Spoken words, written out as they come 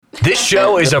This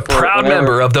show is a proud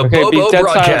member of the Bobo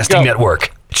Broadcasting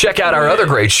Network. Check out our other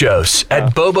great shows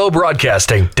at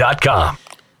bobobroadcasting.com.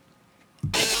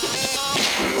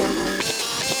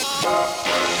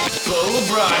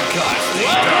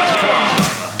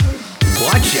 bobobroadcasting.com.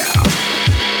 Watch out.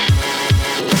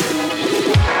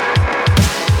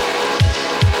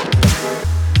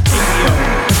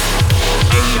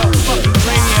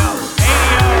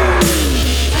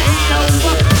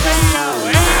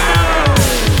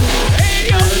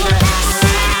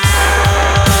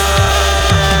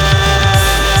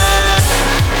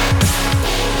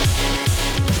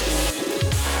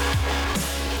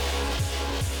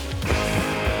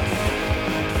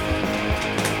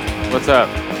 What's up?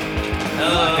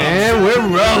 And we're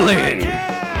rolling.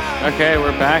 Okay,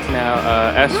 we're back now.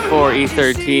 S4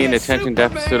 E13 attention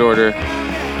deficit order,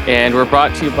 and we're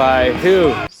brought to you by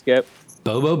who? Skip.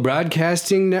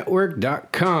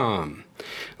 BoboBroadcastingNetwork.com.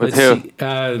 With Let's who? see.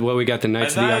 Well, we got the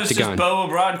Knights of the Octagon. It was just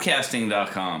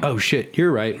bobobroadcasting.com. Oh shit,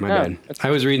 you're right. My bad. I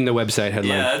was reading the website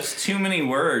headline. Yeah, that's too many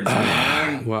words,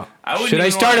 man. Well, should I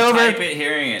start over? Type it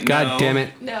hearing it. God damn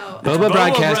it. No.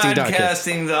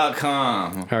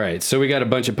 bobobroadcasting.com. All right, so we got a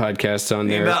bunch of podcasts on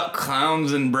there. About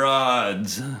clowns and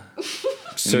broads.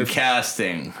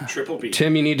 Casting. Triple B.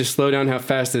 Tim, you need to slow down how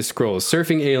fast this scrolls.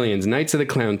 Surfing Aliens, Knights of the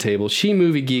Clown Table, She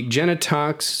Movie Geek, Jenna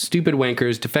Talks, Stupid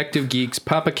Wankers, Defective Geeks,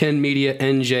 Papa Ken Media,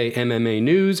 NJ MMA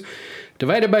News,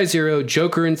 Divided by Zero,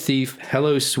 Joker and Thief,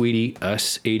 Hello Sweetie,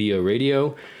 Us, ADO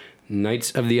Radio, Knights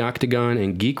of the Octagon,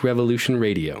 and Geek Revolution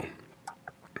Radio.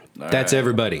 That's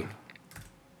everybody.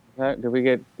 Did we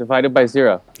get divided by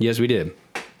zero? Yes, we did.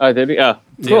 Oh, did we? Oh,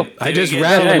 cool. I just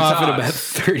rattled them off in about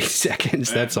 30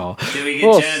 seconds. That's all. Did we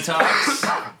get Jenna Talks?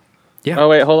 Yeah. Oh,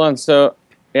 wait, hold on. So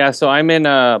I'm in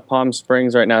Palm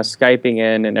Springs right now, Skyping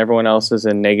in, and everyone else is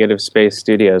in Negative Space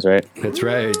Studios, right? That's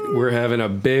right. We're having a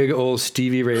big old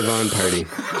Stevie Ray Vaughan party,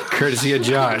 courtesy of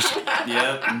Josh.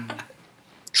 Yep.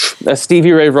 A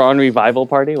Stevie Ray Vaughan revival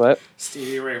party? What?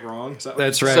 Stevie Ray Vaughan?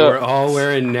 That's right. So- We're all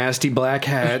wearing nasty black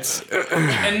hats.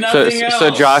 And nothing else.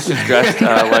 So Josh is dressed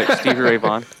like Stevie Ray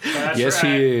Vaughan. That's Yes,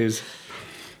 right. he is.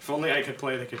 If only I could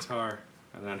play the guitar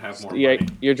and then have more Yeah, money.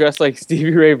 you're dressed like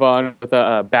Stevie Ray Vaughan with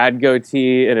a bad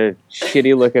goatee and a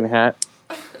shitty looking hat.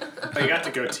 Oh, you got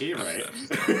the goatee right.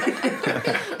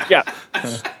 Yeah.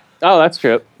 Oh, that's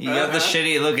true. You got the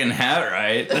shitty looking hat,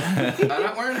 right? I'm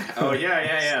not wearing. Oh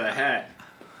yeah, the hat.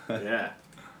 Yeah.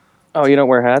 Oh, you don't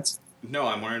wear hats? No,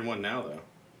 I'm wearing one now though.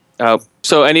 Oh,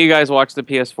 so any of you guys watch the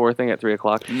PS4 thing at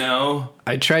 3:00? No.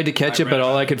 I tried to catch it, but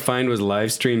all I could find was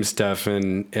live stream stuff.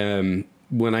 And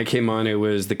when I came on, it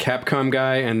was the Capcom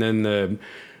guy and then the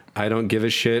I don't give a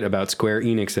shit about Square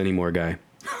Enix anymore guy.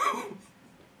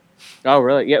 Oh,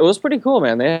 really? Yeah, it was pretty cool,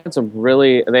 man. They had some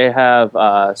really. They have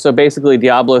so basically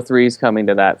Diablo 3 is coming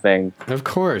to that thing. Of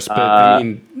course, but I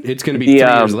mean, it's going to be 3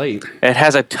 years late. It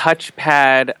has a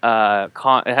touchpad.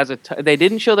 It has they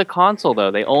didn't show the console though.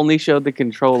 They only showed the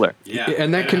controller. Yeah.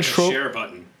 And that it has a control- share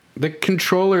button. The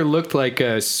controller looked like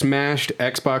a smashed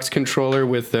Xbox controller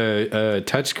with a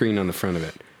touchscreen on the front of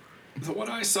it. The one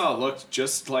I saw looked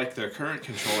just like their current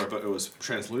controller, but it was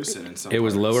translucent in some It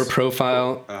was parts. lower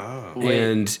profile,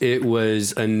 and it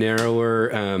was a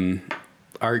narrower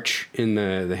arch in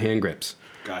the hand grips.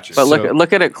 Gotcha. But So-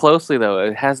 look at it closely though.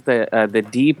 It has the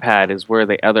D-pad is where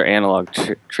the other analog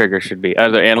trigger should be.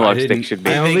 Other analog stick should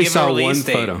be. I only Did they give saw a release one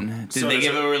date? photo. Did So they is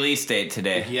give it- a release date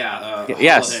today? Yeah.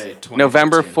 Yes, Holiday 2013.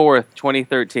 November 4th,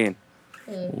 2013.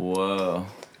 Whoa.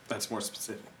 That's more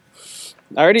specific.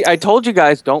 I told you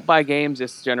guys, don't buy games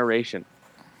this generation.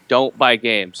 Don't buy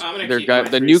games. I'm gonna keep my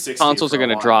The new 360 consoles for are a going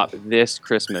to while. drop this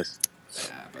Christmas.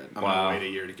 Yeah, but I'm Wow. gonna wait a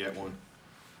year to get one.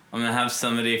 I'm gonna have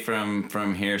somebody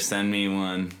from here send me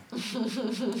one. Who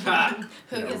Yeah,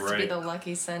 gets to be right. the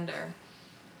lucky sender?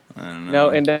 I don't know. No,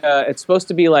 and it's supposed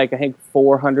to be like I think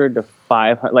 $400 to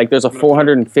 $500. Like there's a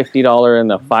 $450 and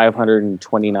the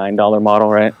 $529 model,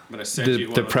 right? I'm gonna send The- you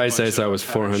one the with a price I bunch saw of was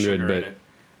powdered 400, sugar but- in it.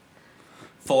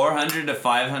 $400 to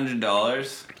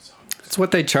 $500. It's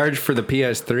what they charged for the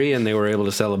PS3, and they were able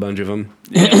to sell a bunch of them.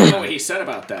 Yeah, you know what he said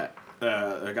about that?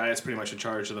 The guy that's pretty much in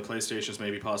charge of the PlayStations,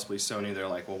 maybe possibly Sony, they're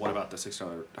like, well, what about the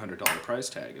 $600 price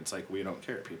tag? It's like, we don't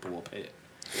care. People will pay it.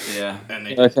 Yeah. And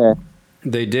they Okay.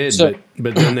 They did, So-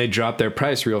 but then they dropped their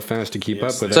price real fast to keep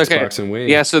Yes, up with they So, Xbox and Wii.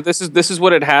 Yeah, so this is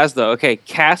what it has though. Okay,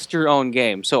 cast your own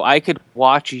game. So I could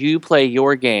watch you play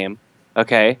your game,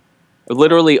 okay?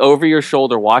 Literally over your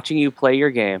shoulder watching you play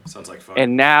your game. sounds like fun.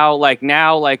 And now,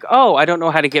 oh, I don't know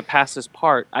how to get past this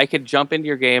part. I could jump into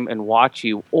your game and watch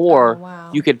you, or Oh, wow.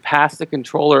 you could pass the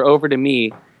controller over to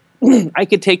me. I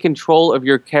could take control of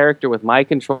your character with my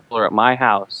controller at my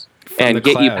house From and the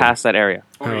get you cloud. past that area.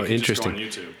 Or you Oh, can just go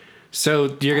interesting. on YouTube.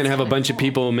 So you're going to have a bunch of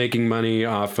people making money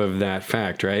off of that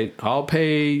fact, right? I'll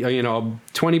pay,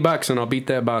 $20 and I'll beat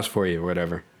that boss for you or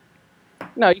whatever.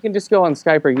 No, you can just go on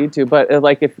Skype or YouTube,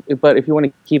 but if you want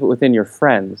to keep it within your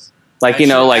friends, like you,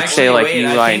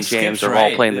 Eli and James are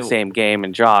all playing the same game,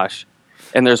 and Josh,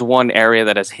 and there's one area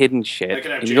that has hidden shit,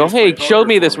 and you go, hey, show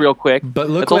me this real quick. But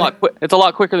look, it's a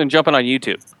lot quicker than jumping on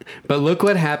YouTube. But look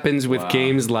what happens with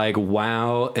games like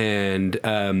WoW and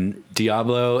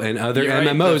Diablo and other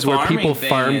MMOs where people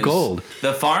farm gold.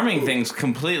 The farming thing's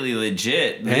completely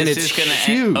legit. And this it's is gonna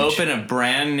huge. Open a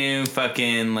brand new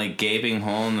fucking gaping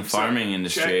hole in the farming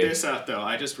industry. Check this out, though.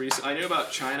 I knew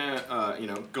about China.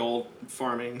 Gold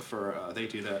farming for they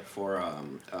do that for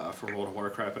World of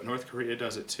Warcraft, but North Korea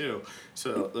does it too.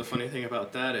 So the funny thing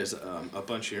about that is a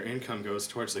bunch of your income goes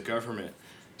towards the government.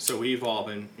 So we've all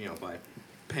been, by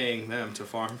paying them to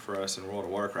farm for us in World of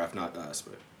Warcraft, not us,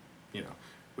 but,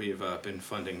 we've been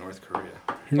funding North Korea.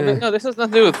 No, this has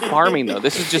nothing to do with farming, though.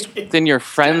 This is just within your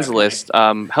friends list,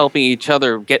 helping each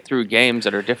other get through games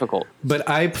that are difficult. But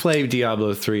I play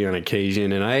Diablo 3 on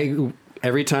occasion, and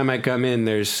every time I come in,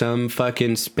 there's some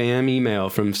fucking spam email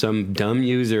from some dumb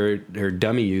user or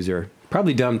dummy user.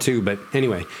 Probably dumb too, but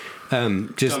anyway.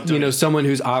 Someone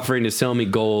who's offering to sell me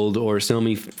gold or sell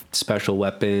me special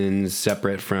weapons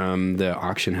separate from the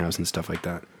auction house and stuff like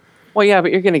that. Well, yeah,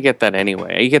 but you're going to get that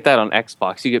anyway. You get that on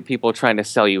Xbox. You get people trying to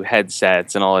sell you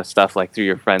headsets and all this stuff like through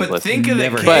your friends list. But think of the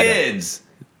kids.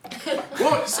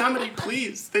 Whoa, somebody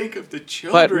please think of the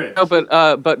children.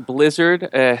 But Blizzard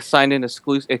signed an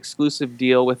exclusive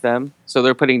deal with them, so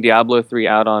they're putting Diablo 3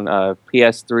 out on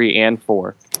PS3 and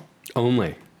 4.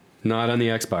 Only, not on the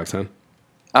Xbox, huh?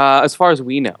 As far as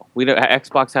we know,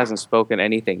 Xbox hasn't spoken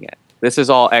anything yet. This is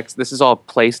all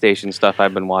PlayStation stuff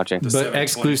I've been watching. But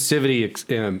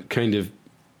exclusivity kind of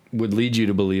would lead you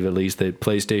to believe at least that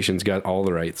PlayStation's got all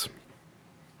the rights.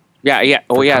 Yeah.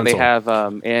 Oh, yeah. Console. They have,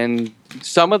 and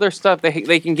some of their stuff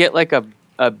they can get like a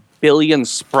billion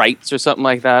sprites or something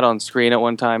like that on screen at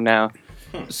one time now.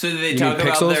 So did they talk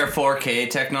about their 4K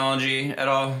technology at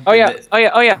all? Oh yeah.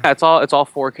 It's all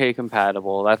 4K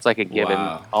compatible. That's like a given.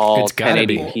 Wow. All It's gotta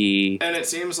 1080p. And it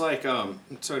seems like,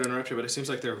 sorry to interrupt you, but it seems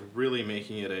like they're really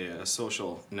making it a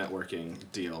social networking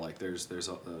deal. Like there's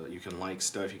you can like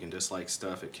stuff, you can dislike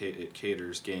stuff. It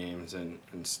caters games and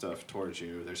stuff towards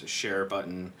you. There's a share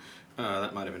button.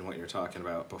 That might have been what you're talking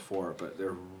about before, but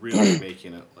they're really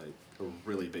making it like a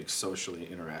really big socially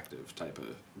interactive type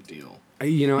of deal.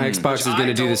 Xbox is going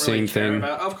to do the same thing.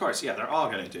 Of course, yeah, they're all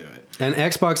going to do it. And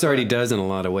Xbox already does in a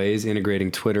lot of ways, integrating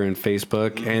Twitter and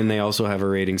Facebook, and they also have a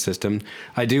rating system.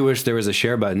 I do wish there was a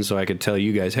share button so I could tell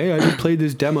you guys, hey, I just played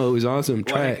this demo, it was awesome,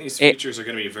 try it. These features are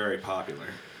going to be very popular.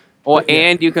 Well,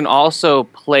 and you can also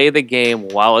play the game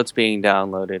while it's being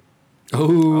downloaded.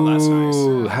 Oh, that's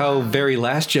nice. How very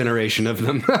last generation of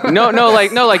them. No.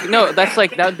 That's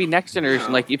like that would be next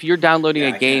generation. Like if you're downloading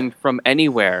a game from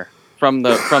anywhere, from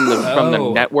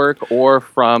the network or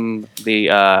from the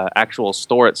actual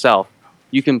store itself,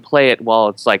 you can play it while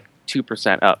it's like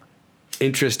 2% up.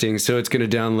 Interesting. So it's going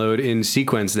to download in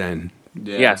sequence then.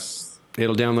 Yeah. Yes.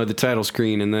 It'll download the title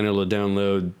screen and then it'll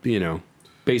download,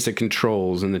 basic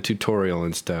controls and the tutorial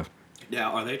and stuff.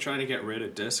 Now, are they trying to get rid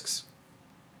of discs?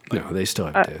 No, they still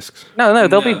have discs. No,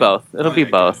 they'll be both. It'll be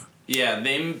both. Yeah,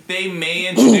 they may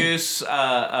introduce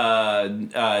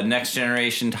next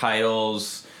generation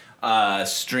titles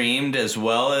streamed as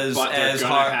well as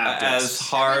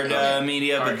hard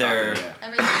media, but they're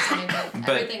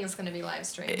everything is going to be live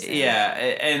streamed. So. Yeah,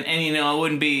 and I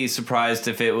wouldn't be surprised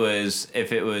if it was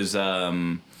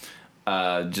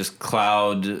just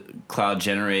cloud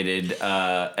generated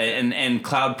and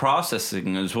cloud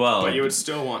processing as well. But you would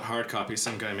still want hard copies.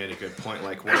 Some guy made a good point.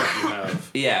 Like, what if you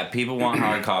have? Yeah, people want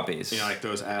hard copies. Like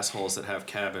those assholes that have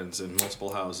cabins in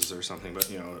multiple houses or something. But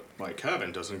my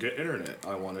cabin doesn't get internet.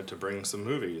 I wanted to bring some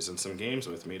movies and some games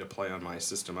with me to play on my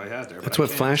system I had there. That's what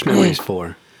flash memory's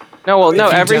for.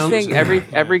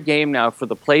 Every game now for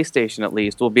the PlayStation at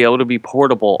least will be able to be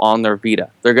portable on their Vita.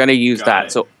 They're going to use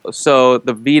that. So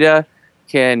the Vita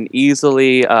can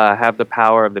easily have the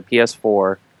power of the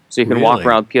PS4, so you can walk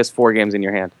around with PS4 games in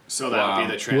your hand. So that would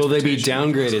be the transportation. Will they be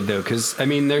downgraded though? Because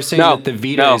they're saying that the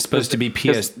Vita is supposed to be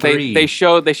PS3. They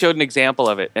showed an example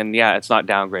of it, and yeah, it's not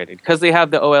downgraded because they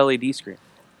have the OLED screen.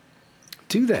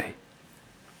 Do they?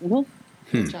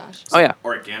 Mm-hmm. Josh. Oh yeah.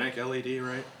 Organic LED,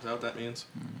 right? Is that what that means?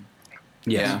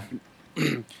 Yeah.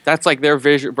 That's like their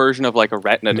version of like a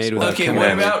Retina display. Okay,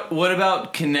 what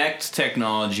about Kinect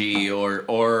technology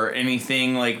or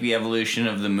anything like the evolution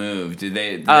of the Move? Do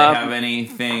they have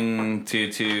anything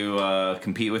to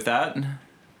compete with that?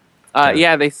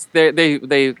 Yeah,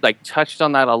 they like touched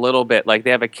on that a little bit. Like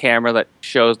they have a camera that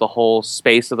shows the whole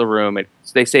space of the room.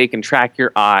 They say it can track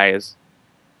your eyes.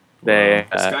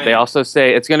 They also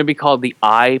say it's going to be called the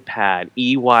iPad,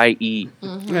 EYE.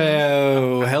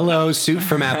 Oh, hello, suit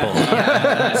from Apple.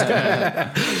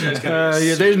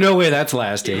 There's no way that's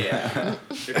lasting. Yeah.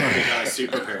 They're going to be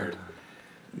suit prepared.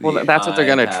 Well, that's what they're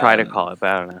going to try to call it, but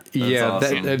I don't know.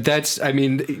 That's awesome. I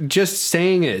mean, just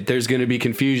saying it, there's going to be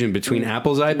confusion between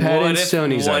Apple's iPad and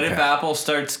Sony's iPad. What if Apple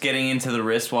starts getting into the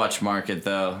wristwatch market,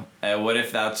 though? What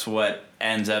if that's what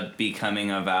ends up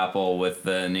becoming of Apple with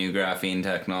the new graphene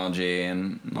technology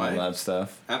and all that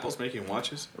stuff? Apple's making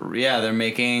watches? Yeah, they're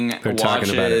making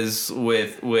watches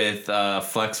with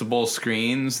flexible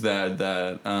screens that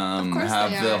have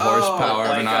the horsepower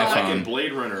of an iPhone. Like in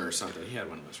Blade Runner or something. He had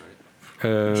one of those, right?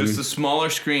 Just a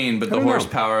smaller screen, but the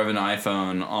horsepower of an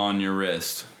iPhone on your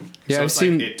wrist. Yeah, so I've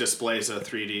seen it displays a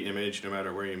 3D image no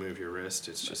matter where you move your wrist.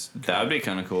 It's just that would be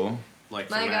kind of cool. Like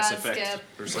My Mass God, Effect Skip,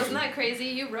 or something. wasn't that crazy?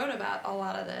 You wrote about a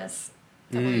lot of this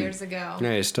a couple years ago.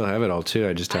 Yeah, I still have it all too.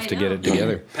 I just have to get it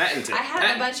together. Patented. I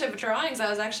have a bunch of drawings. I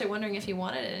was actually wondering if you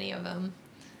wanted any of them.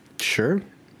 Sure.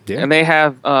 Yeah. And they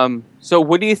have. So,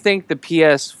 what do you think the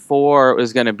PS4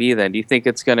 is going to be then? Do you think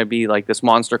it's going to be like this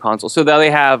monster console? So now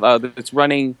they have it's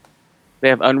running. They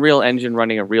have Unreal Engine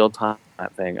running a real time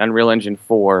thing. Unreal Engine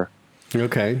 4.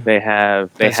 Okay. They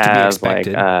have like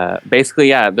basically,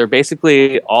 they're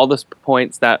basically all the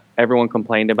points that everyone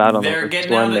complained about on the first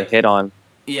one. They hit on.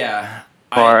 Yeah.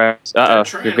 Your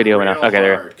video went out. Okay,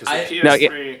 there.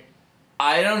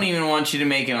 I don't even want you to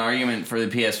make an argument for the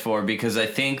PS4 because I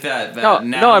think that I'm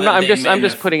not. I'm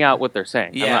just putting out what they're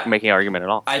saying. Yeah. I'm not making an argument at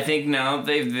all. I think now that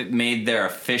they've made their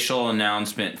official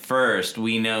announcement first,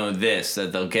 we know that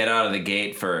they'll get out of the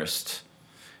gate first.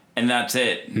 And that's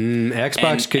it.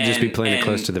 Xbox could just be playing it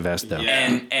close to the vest, though.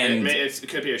 Yeah. It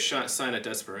could be a sign of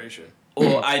desperation.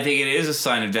 Well, I think it is a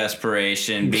sign of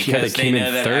desperation because they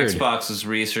know that Xbox's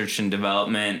research and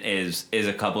development is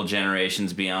a couple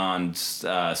generations beyond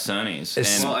Sony's,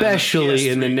 especially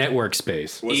in the network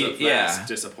space. Was a vast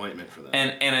disappointment for them.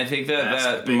 And I think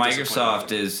that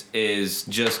Microsoft is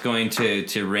just going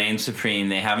to reign supreme.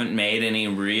 They haven't made any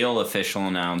real official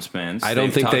announcements. I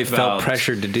don't think they felt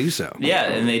pressured to do so.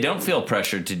 Yeah, and they don't feel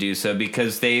pressured to do so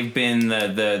because they've been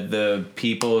the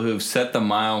people who've set the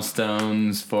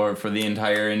milestones for the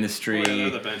entire industry. They're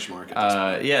the benchmark.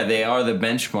 Yeah, they are the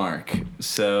benchmark.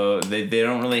 So they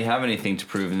don't really have anything to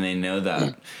prove, and they know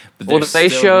that. But they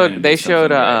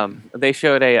showed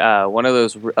a one of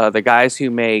those the guys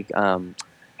who make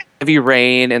Heavy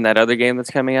Rain and that other game that's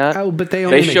coming out. Oh, but they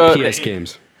only make PS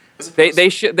games. They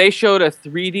showed a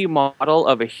 3D model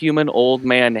of a human old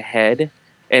man head.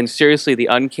 And seriously, the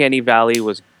uncanny valley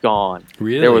was gone.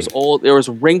 Really? There was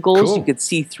wrinkles. Cool. You could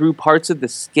see through parts of the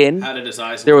skin. How did his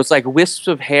eyes there was like wisps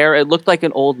of hair. It looked like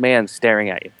an old man staring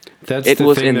at you. It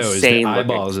was insane. Though, is the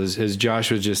eyeballs, as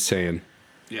Josh was just saying.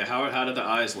 Yeah, how did the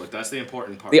eyes look? That's the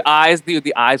important part. The eyes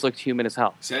looked human as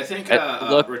hell. See, I think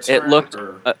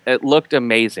it looked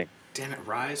amazing. Damn it,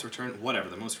 Rise, Return, whatever.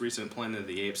 The most recent Planet of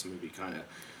the Apes movie kind of.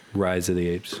 Rise of the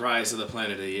Apes. Rise of the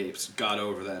Planet of the Apes got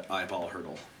over that eyeball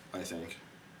hurdle, I think.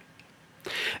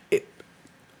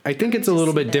 I think it's a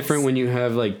little bit different when you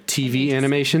have like TV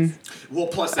animation. Well,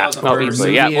 plus that was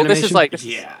this is like That's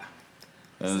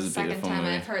the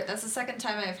second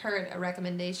time I've heard a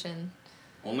recommendation.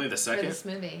 Only the second? For this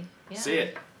movie. Yeah. See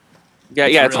it. Yeah,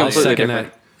 it's completely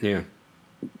different. Yeah.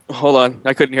 Hold on,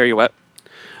 I couldn't hear you. What?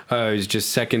 I was just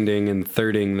seconding and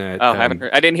thirding that. Oh,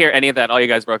 I didn't hear any of that. All you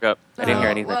guys broke up. I didn't hear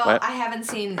anything. Well, what? I haven't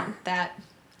seen that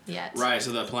yet. Rise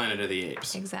of the Planet of the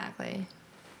Apes. Exactly.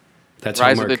 That's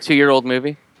Rise of the 2-year-old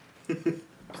movie.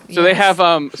 So they have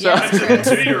Yes,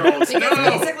 2-year-olds. Because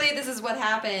basically this is what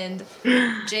happened.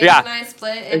 James and I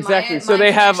split. And exactly. My so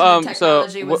they have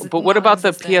but what about the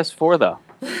non-existent. PS4 though?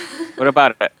 What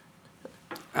about it?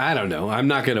 I don't know. I'm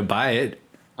not gonna buy it.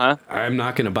 Huh? I'm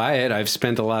not gonna buy it. I've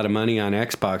spent a lot of money on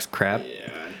Xbox crap.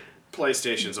 Yeah.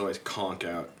 PlayStation's always conk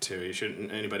out too. You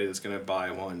shouldn't. Anybody that's gonna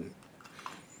buy one.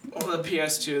 Well, the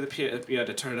PS2, you had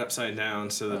to turn it upside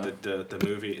down so that the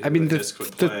movie, the disc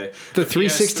would play. The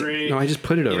 360. PS3, no, I just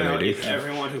put it over there, dude.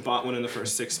 Everyone who bought one in the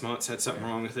first 6 months had something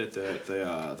wrong with it.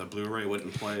 The Blu-ray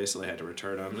wouldn't play, so they had to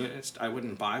return them. I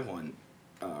wouldn't buy one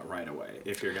right away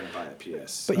if you're gonna buy a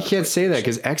PS. But you can't say that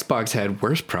because Xbox had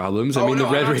worse problems. I mean, the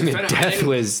Red Ring of Death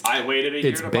was. I waited a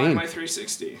year to buy my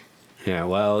 360. Yeah,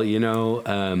 well,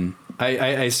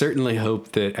 I certainly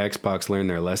hope that Xbox learned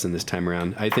their lesson this time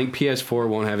around. I think PS4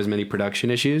 won't have as many production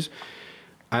issues.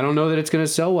 I don't know that it's going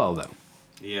to sell well, though.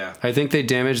 Yeah. I think they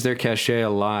damaged their cachet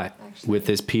a lot with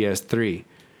this PS3.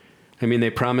 I mean, they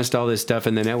promised all this stuff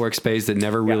in the network space that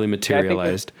never really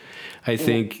materialized. I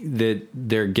think that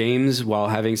their games, while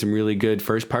having some really good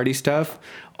first-party stuff,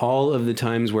 all of the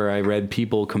times where I read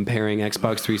people comparing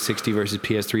Xbox 360 versus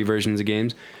PS3 versions of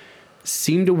games,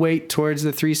 seem to weight towards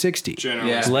the 360.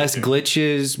 Yeah. Less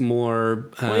glitches,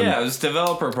 more... it was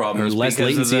developer problems. Or less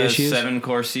latency issues.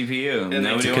 7-core CPU. And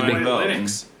nobody wanted to vote.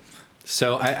 Linux.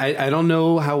 So I don't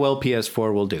know how well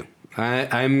PS4 will do.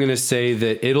 I'm going to say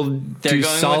that it'll do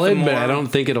solid, but I don't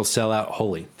think it'll sell out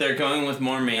wholly. They're going with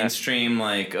more mainstream,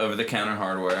 like, over-the-counter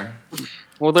hardware.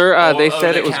 Well, they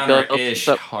said it was built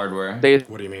up hardware.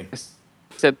 What do you mean?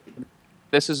 Said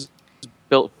this is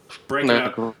built Break from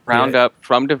it the up. ground up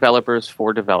from developers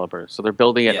for developers. So they're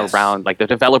building it around, like the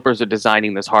developers are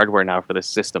designing this hardware now for this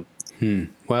system.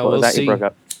 Well, we'll see. You broke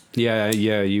up. Yeah,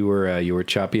 you were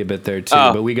choppy a bit there too,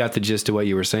 but we got the gist of what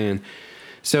you were saying.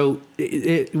 So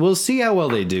we'll see how well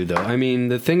they do, though. I mean,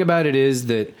 the thing about it is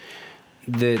that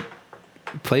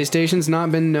PlayStation's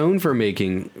not been known for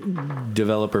making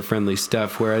developer-friendly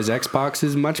stuff, whereas Xbox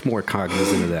is much more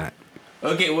cognizant of that.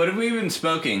 Okay, what have we been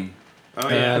smoking? Oh,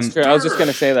 yeah. That's true. I was just going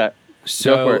to say that.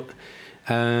 So,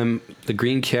 the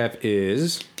green cap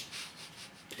is...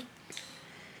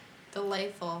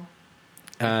 Delightful.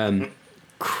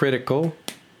 Critical,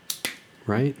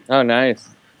 right? Oh, nice.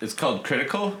 It's called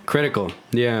Critical? Critical,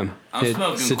 yeah. I'm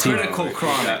smoking Critical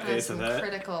Chronic. That's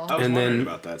critical. I was And wondering then-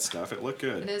 about that stuff. It looked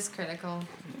good. It is critical.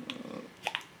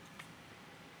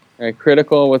 All right,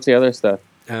 critical. What's the other stuff?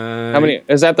 How many?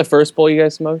 Is that the first bowl you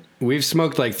guys smoked? We've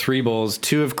smoked like 3 bowls,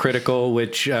 2 of Critical,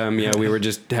 which, we were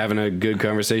just having a good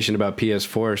conversation about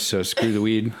PS4, so screw the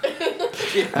weed.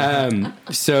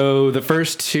 So the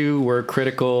first 2 were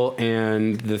Critical,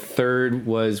 and the third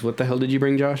was, what the hell did you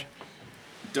bring, Josh?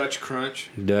 Dutch Crunch.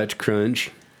 Dutch Crunch.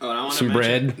 Oh, and I want Some to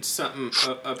mention bread. something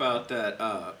about that.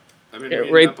 I've been Yeah,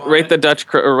 reading up on rate it. the Dutch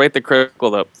or rate the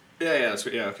critical up. Yeah,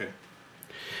 okay.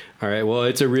 All right, well,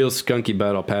 it's a real skunky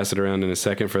bud. I'll pass it around in a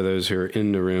second for those who are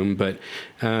in the room. But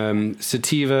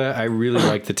sativa, I really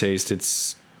like the taste.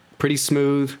 It's pretty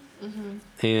smooth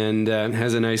and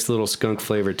has a nice little skunk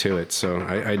flavor to it. So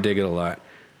I dig it a lot.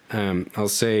 I'll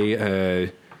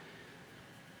say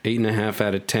 8.5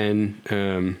 out of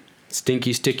 10.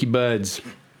 Stinky, sticky buds.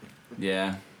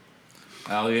 Yeah.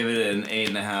 I'll give it an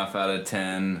 8.5 out of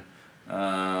 10.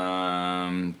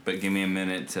 But give me a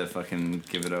minute to fucking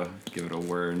give it a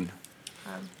word.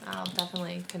 I'll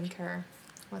definitely concur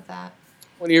with that.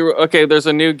 Okay, there's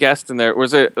a new guest in there.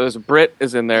 There's Britt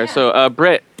is in there. Yeah. So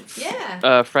Britt, Yeah.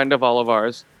 a friend of all of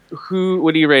ours.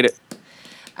 What do you rate it?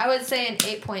 I would say an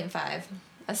 8.5.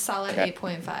 A solid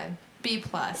 8.5. B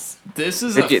plus.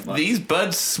 These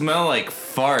buds smell like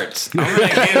farts. I'm gonna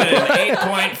give it an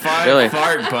 8.5 Really?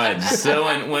 fart buds. So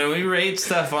when we rate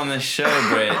stuff on the show,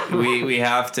 Britt, we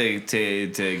have to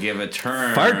give a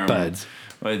term. Fart buds.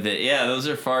 With it. Yeah, those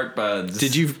are fart buds.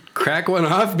 Did you crack one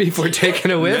off before taking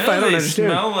a whiff? No, I don't they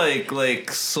understand. smell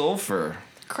like sulfur.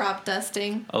 Crop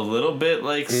dusting. A little bit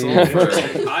like sulfur.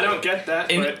 I don't get that.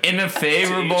 but in a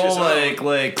favorable, to each his own.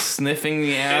 like sniffing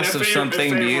the ass In a of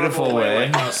something favorable beautiful way.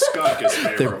 Like how skunk is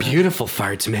favorable. They're beautiful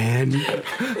farts, man.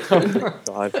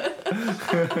 God.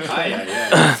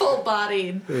 Yeah. Full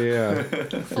bodied. Yeah,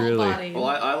 Full really. bodied. Well,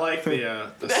 I like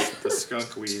the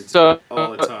skunk weed So-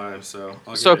 all the time. So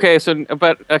I'll So give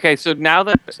it- so now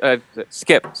that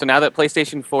Skip. So now that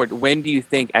PlayStation 4, when do you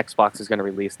think Xbox is going to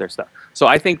release their stuff? So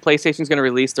I think PlayStation's going to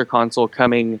release their console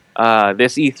coming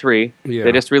this E3. Yeah.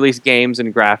 They just released games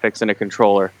and graphics and a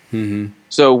controller. Mm-hmm.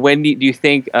 So when do you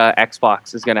think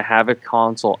Xbox is going to have a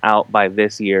console out by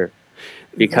this year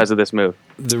because of this move?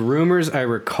 The rumors I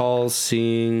recall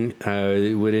seeing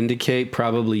would indicate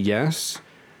probably yes.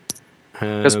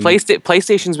 Because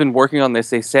PlayStation's been working on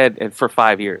this, they said, for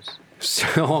 5 years.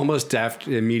 So almost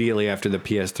immediately after the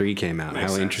PS3 came out. Makes How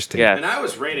sense. interesting. Yeah. And I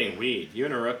was rating weed. You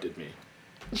interrupted me.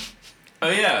 Oh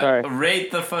yeah, Sorry.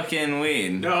 rate the fucking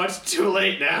weed. No, it's too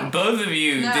late now. Both of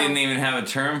you No. didn't even have a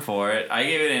term for it. I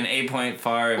gave it an 8.5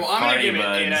 Well, I'm gonna party give it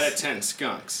buds. 8 out of 10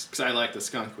 skunks because I like the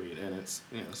skunk weed and it's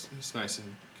it's nice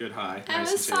and good high. And nice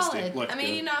it was and tasty. solid. Looked I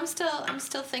mean, good. I'm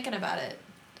still thinking about it.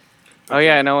 Oh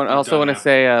yeah, and I also want to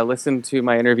say, listen to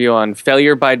my interview on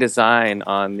Failure by Design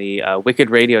on the Wicked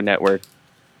Radio Network.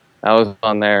 I was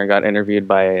on there and got interviewed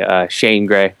by Shane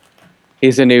Gray.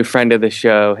 He's a new friend of the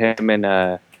show. Him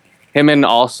and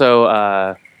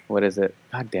also what is it?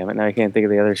 God damn it! Now I can't think of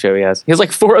the other show he has. He has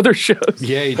like 4 other shows.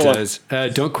 Yeah, he Hold on. does.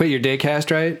 Don't quit your daycast,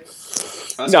 right?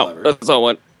 That's No, clever. that's not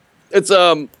one. It's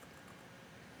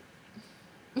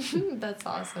That's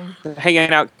awesome. Hanging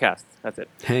Out Cast. That's it.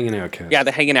 Hanging out, cast. Yeah,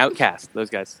 the Hanging Out Cast.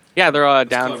 Those guys. Yeah, they're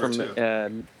down clever,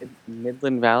 from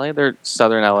Midland Valley. They're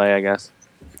southern LA, I guess.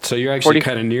 So you're actually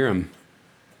kind of near him.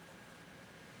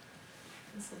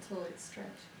 This will totally stretch.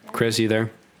 Yeah. Chris, you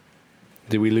there?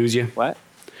 Did we lose you? What?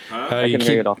 I can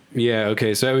hear you at all. Yeah,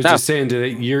 okay. So I was just saying,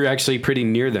 you're actually pretty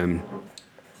near them.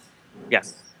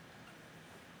 Yes.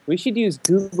 We should use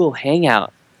Google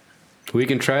Hangout. We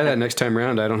can try that next time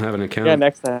around. I don't have an account. Yeah,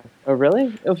 next time. Oh,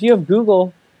 really? If you have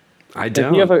Google. I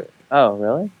don't. If you have oh,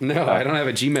 really? No, I don't have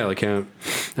a Gmail account.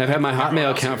 I've had my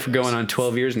Hotmail account for going on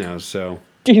 12 years now, so.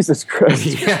 Jesus Christ.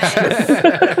 Yeah,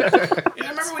 I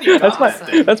remember when you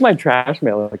got That's my trash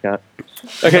mail account.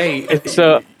 Okay,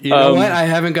 so you know what? I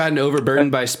haven't gotten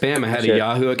overburdened by spam. I had a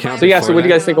Yahoo account. So so what do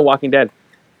you guys think of Walking Dead?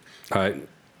 Pretty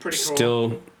cool.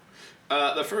 Still.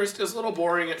 The first is a little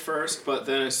boring at first, but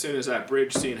then as soon as that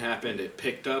bridge scene happened, it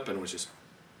picked up and was just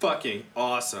fucking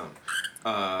awesome.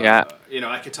 Yeah.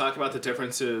 I could talk about the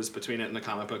differences between it and the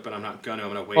comic book, but I'm not gonna. I'm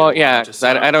gonna wait. Well, yeah,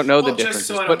 I don't know the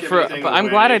differences, but I'm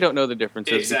glad I don't know the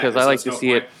differences because I like to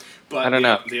see it. But I don't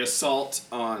know. The assault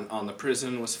on the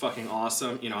prison was fucking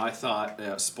awesome. I thought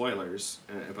spoilers,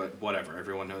 but whatever.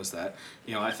 Everyone knows that.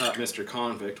 I thought Mr.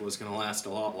 Convict was gonna last a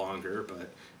lot longer, but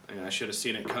I should have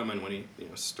seen it coming when he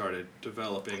started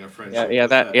developing a friendship. Yeah,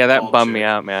 that bummed me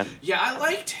out, man. Yeah, I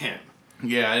liked him.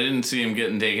 Yeah, I didn't see him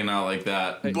getting taken out like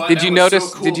that. But did you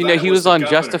notice? So cool did you know that he it was the on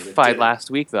governor Justified that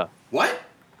last week though? What?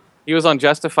 He was on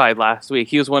Justified last week.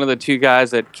 He was one of the two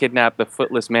guys that kidnapped the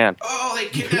footless man. Oh, they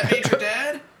kidnapped Major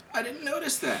Dad? I didn't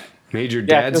notice that. Major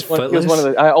Dad's footless? He was one of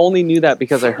the, I only knew that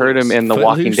because I heard him in the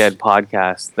Walking Dead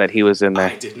podcast that he was in there.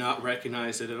 I did not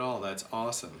recognize it at all. That's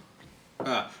awesome.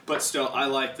 But still, I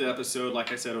liked the episode.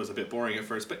 Like I said, it was a bit boring at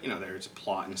first, but there's a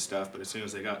plot and stuff. But as soon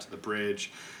as they got to the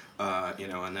bridge,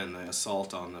 and then the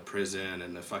assault on the prison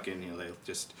and the fucking, they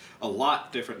just a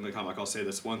lot different in the comic. I'll say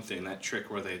this one thing: that trick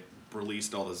where they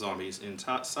released all the zombies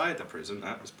inside the prison,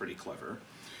 that was pretty clever.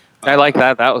 I like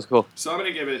that. That was cool. So I'm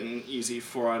gonna give it an easy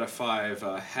 4 out of 5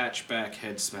 hatchback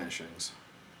head smashings.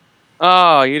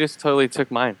 Oh, you just totally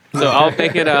took mine. So I'll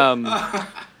make it.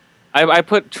 I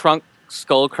put trunk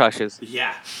skull crushes.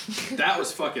 Yeah, that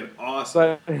was fucking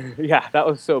awesome. But yeah, that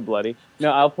was so bloody.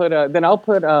 No, I'll put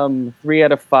 3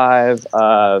 out of 5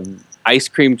 ice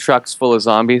cream trucks full of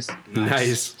zombies.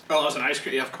 Nice. Oh, it was an ice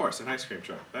cream. Yeah, of course, an ice cream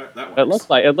truck. That works.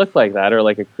 It looked like that, or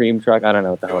like a cream truck. I don't know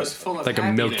what the hell. It was full of Like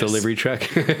a milk delivery truck.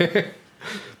 Yeah,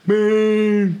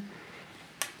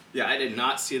 I did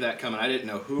not see that coming. I didn't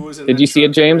know who was in. Did you see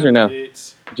it, James, or no?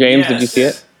 James, Yes, did you see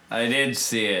it? I did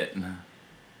see it.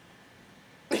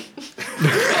 Okay.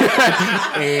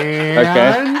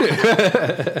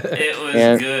 It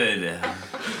was good.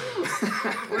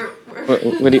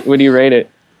 What do you rate it?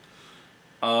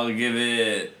 I'll give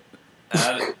it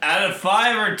out of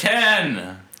 5 or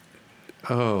 10.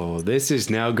 Oh, this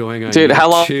is now going on. Dude, how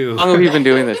long YouTube. have you been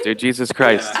doing this, dude? Jesus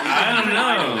Christ. I don't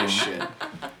know. Shit.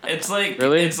 It's like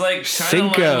Really? It's like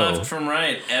trying to learn left from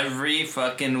right every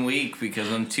fucking week because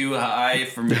I'm too high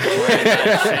for me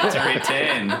that shit to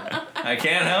retain. I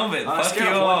can't help it. On a Fuck scale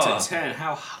you of all. 1 to 10,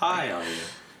 how high are you?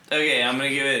 Okay, I'm gonna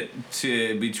give it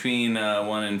to between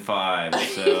 1 and 5.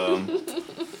 So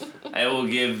I will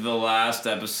give the last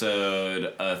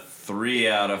episode a 3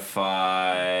 out of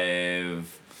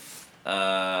 5.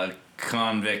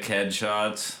 Convict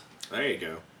headshots. There you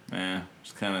go. Yeah,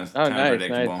 it's kind of Nice.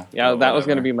 predictable. Yeah, but that was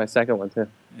going to whatever. be my second one, too.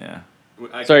 Yeah.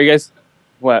 Sorry, guys.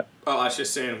 What? Oh, I was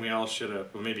just saying we all should have,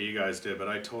 well, maybe you guys did, but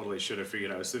I totally should have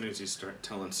figured out as soon as he started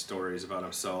telling stories about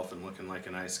himself and looking like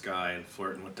a nice guy and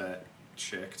flirting with that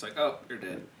chick, it's like, oh, you're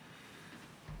dead.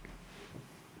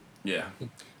 Yeah.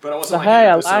 But it wasn't So, like hey, an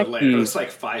I episode like later. you. It was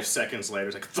like 5 seconds later.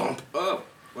 It's like, thump. Oh,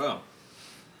 well.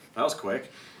 That was quick.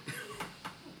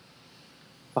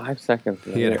 5 seconds.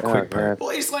 He had a quick part.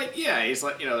 Well, he's like,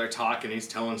 they're talking, he's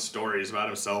telling stories about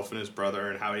himself and his brother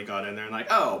and how he got in there, and like,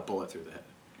 oh, bullet through the head.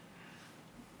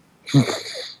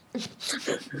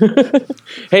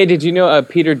 Hey, did you know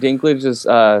Peter Dinklage is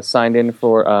signed in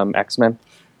for X-Men?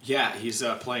 Yeah, he's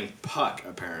playing Puck,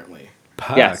 apparently.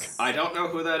 Puck. Yes. I don't know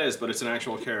who that is, but it's an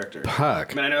actual character.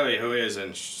 Puck. I mean, I know who he is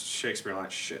in Shakespeare and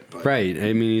that shit, but... Right.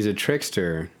 I mean, he's a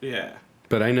trickster. Yeah.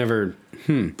 But I never...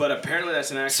 But apparently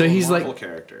that's an actual So he's Marvel like-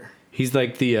 character. He's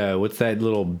like the... what's that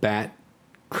little bat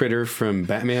critter from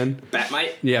Batman?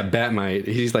 Batmite? Yeah, Batmite.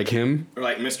 He's like him? Or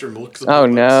like Mr. Milk. Oh,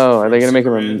 no. Are they going to make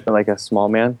him like a small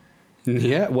man?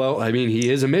 Yeah, well, I mean, he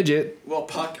is a midget. Well,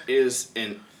 Puck is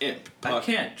an imp. I Puck,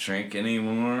 can't drink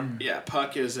anymore. yeah,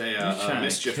 Puck is a trying to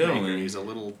mischief kill maker. me. He's a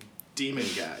little demon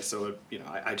guy. So,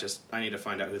 I need to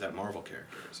find out who that Marvel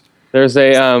character is. There's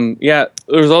a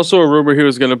there's also a rumor he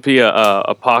was going to be a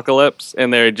Apocalypse,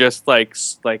 and they're just make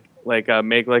like a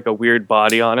weird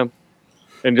body on him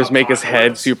and just make his head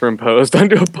Apocalypse. superimposed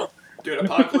onto a Dude,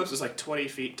 Apocalypse is like 20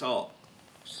 feet tall.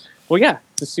 Well, yeah,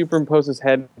 just superimpose his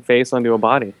head and face onto a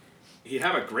body. He'd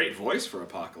have a great voice for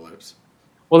Apocalypse.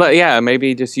 Well, yeah,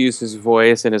 maybe just use his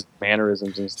voice and his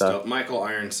mannerisms and stuff. So Michael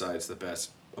Ironside's the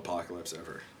best Apocalypse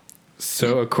ever.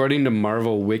 So according to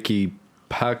Marvel Wiki,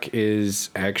 Puck is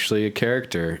actually a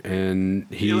character, and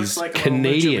he's looks like a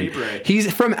Canadian. little Lucha Libre. He's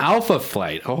from Alpha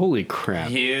Flight. Holy crap!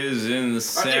 He is in the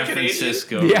San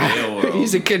Francisco Yeah, real world.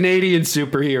 he's a Canadian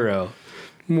superhero.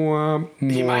 Mwah,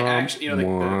 He might mwah, actually,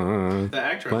 mwah. the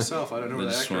actor himself. I don't know where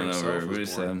the Just actor went over himself everybody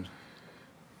was born. said.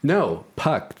 No,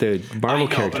 Puck, the Marvel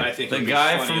character. But I think The it'd be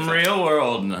guy funny from if Real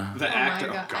World. the actor.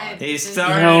 Oh God. He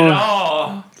started No. it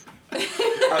all.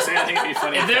 I was saying I think it'd be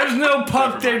funny. If there's no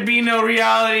Puck, Never there'd mind. be no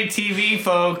reality TV,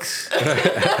 folks.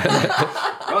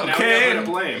 Well, now we Okay. have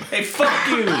to blame. Hey, fuck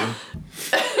you.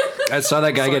 I saw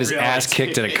that guy Fuck get his ass reality.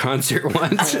 kicked at a concert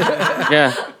once.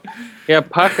 Yeah,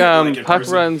 Puck. Like in Puck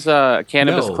person? runs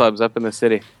cannabis No. clubs up in the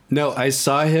city. No, I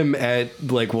saw him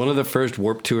at like one of the first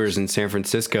Warped Tours in San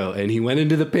Francisco, and he went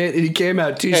into the pit and he came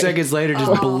out 2 seconds later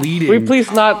just bleeding. Can we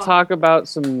please not talk about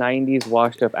some '90s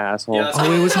washed-up assholes? Yeah, let's Oh,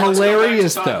 go- it was let's go back to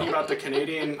hilarious, talking though. About the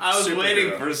Canadian I was waiting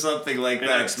superhero. for something like And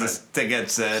that X-Men. to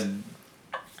get said.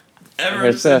 Ever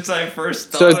It's, since I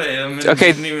first So, thought of him. and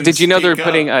okay, didn't even did you know they're speak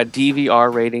putting up.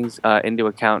 DVR ratings into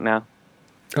account now?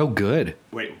 Oh, good.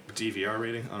 Wait, DVR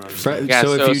rating? I don't Fr- understand. Yeah,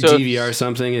 so if you so- DVR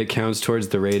something, it counts towards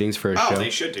the ratings for a Oh, show. they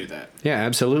should do that. Yeah,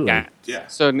 absolutely. Yeah. Yeah.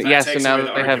 So That yeah, so takes now away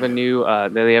that the they have a argument.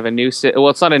 new, they have a new. Well,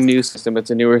 it's not a new system; it's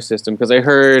a newer system. Because I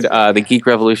heard the Geek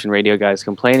Revolution radio guys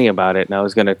complaining about it, and I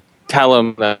was going to tell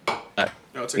them that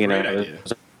No, it's a you know. great idea.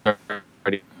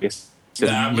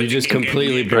 You just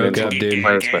completely broke up, dude.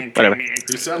 Whatever.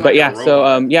 You sound But like yeah, a so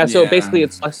robot. so Yeah. basically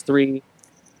it's +3.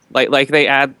 Like they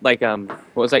add what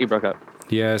was that you broke up?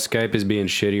 Yeah, Skype is being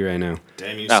shitty right now.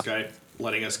 Damn you, Oh. Skype,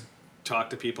 letting us talk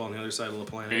to people on the other side of the Are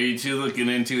planet. you two looking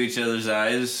into each other's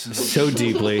eyes? So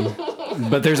deeply.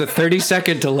 But there's a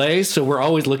 30-second delay, so we're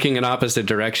always looking in opposite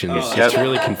directions. It's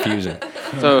really confusing.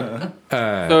 So okay,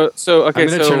 I'm gonna turn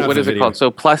so off what the is it video. called? So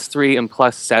 +3 and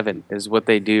 +7 is what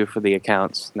they do for the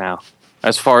accounts now.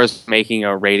 As far as making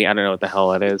a rating, I don't know what the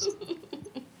hell it is.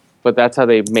 But that's how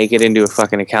they make it into a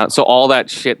fucking account. So all that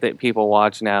shit that people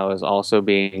watch now is also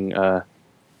being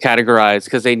categorized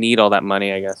because they need all that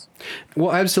money, I guess.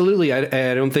 Well, absolutely.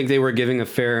 I don't think they were giving a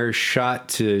fair shot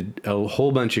to a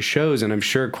whole bunch of shows, and I'm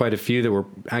sure quite a few that were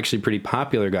actually pretty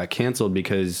popular got canceled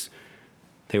because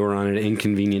they were on an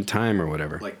inconvenient time or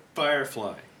whatever. Like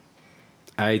Firefly.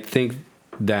 I think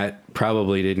that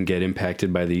probably didn't get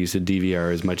impacted by the use of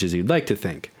DVR as much as you'd like to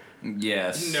think.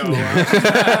 Yes. No,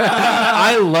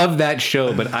 I love that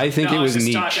show, but I think no, it I was just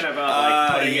niche. talking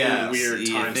about like putting yes, in weird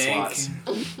you time think?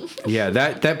 slots. Yeah,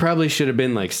 that probably should have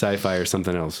been like sci-fi or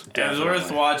something else. It was worth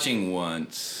Definitely. watching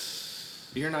once.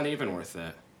 You're not even worth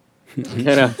that. You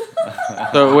know.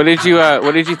 So what did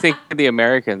you think of The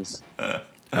Americans?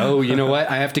 Oh, you know what?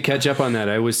 I have to catch up on that.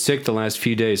 I was sick the last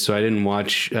few days, so I didn't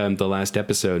watch the last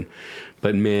episode.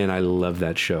 But man, I love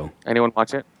that show. Anyone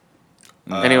watch it?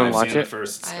 Anyone I've watch seen it? The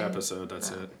first episode.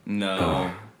 That's it.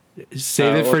 No.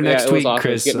 Save it for next it was week, awesome.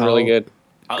 Chris. It's getting really good.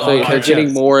 I'll So they're watch getting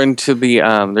it. more into the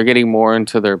they're getting more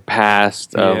into their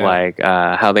past of Yeah. like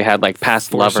how they had like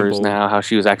past lovers Forcible. now, how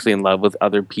she was actually in love with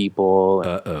other people,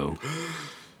 Uh-oh.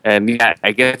 and yeah,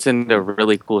 it gets into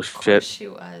really cool shit. She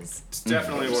was. It's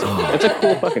definitely worth it. It's a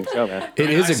cool fucking show, man. It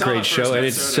I is a saw great the show, first and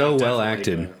it's episode, so I'm well definitely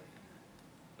acted. gonna-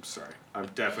 Sorry. I'm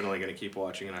definitely going to keep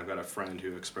watching, and I've got a friend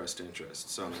who expressed interest,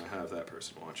 so I'm going to have that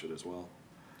person watch it as well.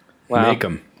 Wow. Make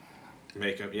them.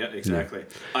 Make them, yeah, exactly.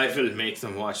 I will make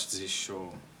them watch this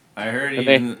show. I heard But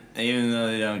they- even though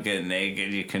they don't get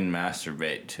naked, you can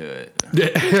masturbate to it.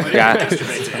 Yeah.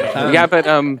 Yeah, but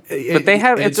they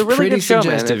have it's a really pretty good show, man.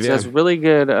 suggestive, It's, yeah. it's really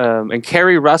good. And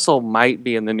Carrie Russell might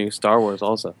be in the new Star Wars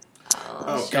also.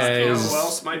 Oh, God, you know As- who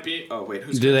else might be? Oh, wait,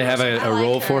 who's Do Carrie they have Russell? a I like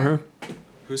role for her. her?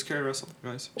 Who's Carrie Russell,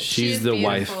 guys? She's She's the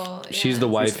wife. beautiful, She's yeah. the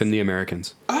wife in The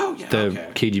Americans. Oh, yeah, The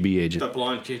okay. KGB The agent.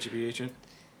 blonde KGB agent?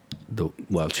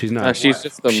 Well, she's not. She's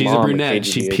just the She's a mom of brunette. KGB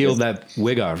She agent. peeled that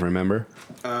wig off, remember?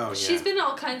 Oh, yeah. She's been in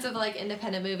all kinds of like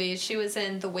independent movies. She was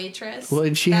in The Waitress. Well,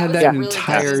 and she That had was that a really good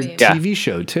entire movie. Yeah. TV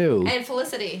show, too. And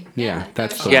Felicity. Yeah,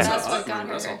 that's that fun. was, Yeah. that's what Carrie got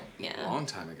her. Russell. Yeah. A long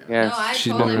time ago. Yeah. No, I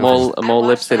She's totally been Mole- watched- I Mole watched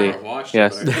Lip City. that. I watched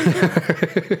Yes. it,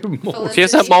 but I- Felicity. She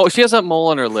has that mole. She has that mole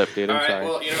on her lip, dude. All I'm right, sorry.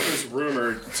 well, you know who's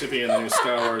rumored to be in the new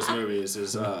Star Wars movies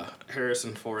is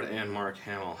Harrison Ford and Mark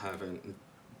Hamill haven't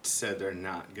said they're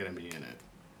not going to be in it.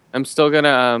 I'm still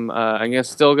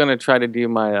gonna try to do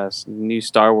my new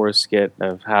Star Wars skit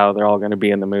of how they're all gonna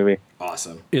be in the movie.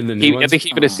 Awesome. In the new You have ones? to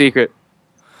keep it a secret.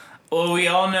 Well, we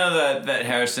all know that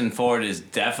Harrison Ford is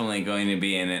definitely going to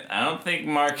be in it. I don't think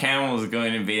Mark Hamill is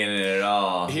going to be in it at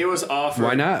all. He was offered.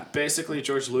 Why not? Basically,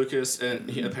 George Lucas, and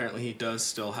apparently he does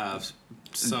still have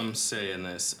some say in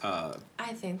this. I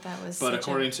think that was. But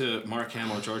according to Mark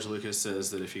Hamill, George Lucas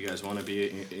says that if you guys want to be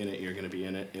in it, you're going to be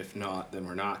in it. If not, then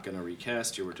we're not going to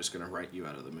recast you. We're just going to write you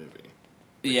out of the movie.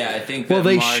 Yeah, I think Well, that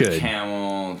they Mark should.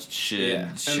 Hamill should. Yeah,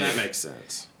 and that makes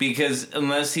sense. Because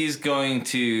unless he's going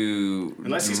to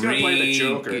play the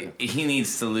Joker, he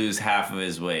needs to lose half of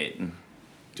his weight.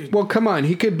 Well, come on.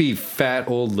 He could be fat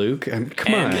old Luke.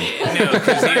 Come on. No,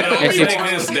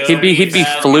 because He'd be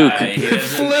Fluke.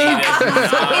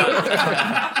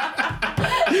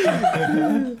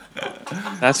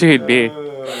 That's who he'd be.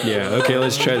 Yeah, okay,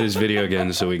 let's try this video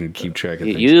again so we can keep track of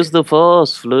things. Use the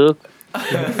Force, Fluke.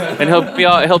 And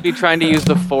he'll be trying to use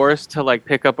the Force to like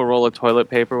pick up a roll of toilet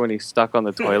paper when he's stuck on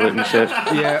the toilet and shit.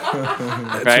 Yeah,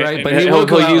 that's right. But he'll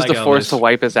use like the Force Elvis. to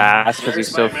wipe his ass because he's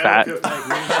so fat.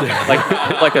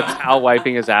 like a towel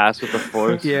wiping his ass with the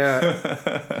Force. Yeah.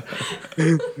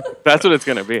 That's what it's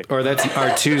gonna be. Or that's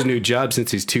R2's new job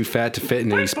since he's too fat to fit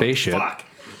in any spaceship. Fuck.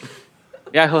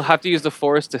 Yeah, he'll have to use the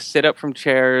Force to sit up from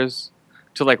chairs,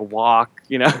 to like walk.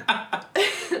 You know.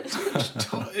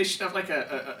 They should have like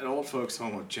an old folks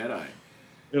home with Jedi.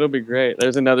 It'll be great.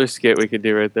 There's another skit we could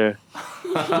do right there.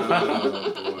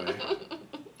 Oh boy.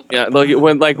 Yeah,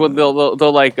 when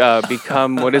they'll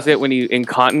become, what is it when you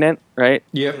incontinent, right?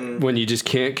 Yep. When you just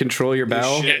can't control your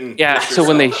bowel. Yeah. So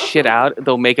when they shit out,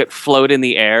 they'll make it float in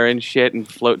the air and shit and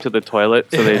float to the toilet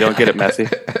so they don't get it messy.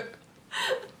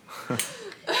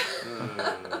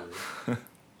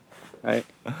 Right.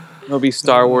 It'll be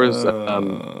Star Wars. I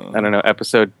don't know,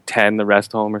 episode 10, The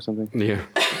Rest Home or something. Yeah.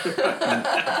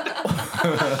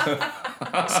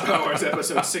 Star Wars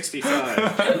episode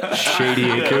 65. Shady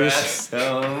Acres.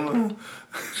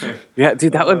 Yeah,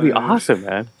 dude, that would be awesome,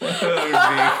 man. That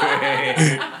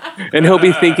would be great. And he'll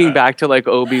be thinking back to like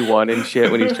Obi-Wan and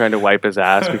shit when he's trying to wipe his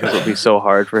ass because it'll be so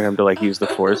hard for him to like use the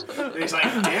Force. He's like,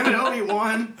 damn it,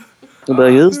 Obi-Wan. He'll be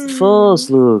like, use the Force,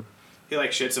 Luke. He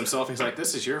like shits himself. He's like,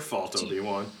 this is your fault,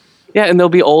 Obi-Wan. Yeah, and there'll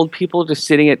be old people just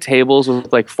sitting at tables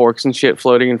with like forks and shit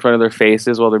floating in front of their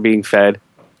faces while they're being fed.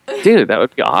 Dude, that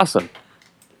would be awesome.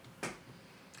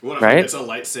 One of Right? them gets a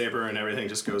lightsaber and everything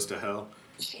just goes to hell.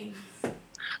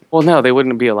 Well, no, they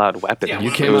wouldn't be allowed weapons. Yeah, You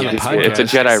one came of on them the gets- podcast.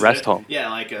 It's a Jedi rest home. Yeah,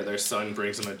 like their son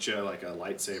brings them a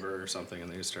lightsaber or something, and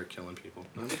they just start killing people.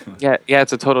 Yeah,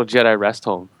 it's a total Jedi rest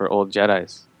home for old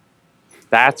Jedis.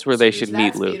 That's where they should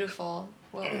meet That's Luke. beautiful.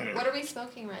 Well, what are we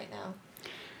smoking right now?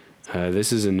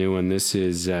 This is a new one. This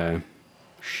is,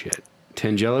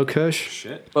 Tangelo Kush?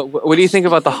 Shit. But what do you think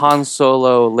about the Han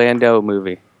Solo Lando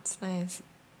movie? It's nice.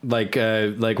 Like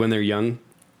when they're young?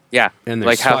 Yeah, And they're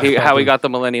like how he swashbuckling. got the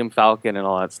Millennium Falcon and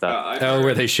all that stuff. Oh,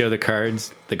 where they show the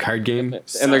cards, the card game?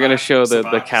 And they're gonna show the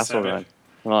Sabak, Castle Sabak. Run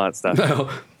and all that stuff.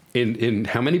 Oh, in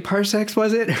how many parsecs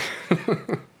was it?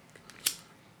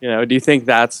 You know, do you think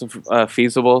that's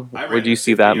feasible? Would you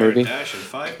see that movie? Dash in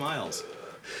 5 miles.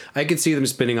 I could see them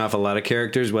spinning off a lot of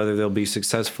characters. Whether they'll be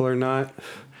successful or not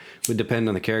would depend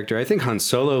on the character. I think Han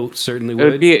Solo certainly It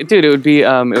would. would be, dude. It would be.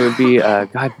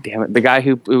 God damn it, the guy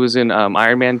who was in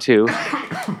Iron Man 2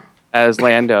 as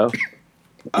Lando.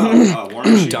 War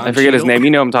Machine. Don I forget his Cheadle? name.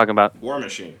 You know what I'm talking about. War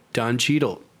Machine. Don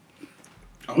Cheadle.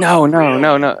 Oh, No.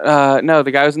 really?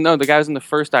 The guy was in the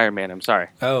first Iron Man. I'm sorry.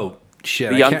 Oh shit!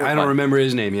 The I younger don't one. remember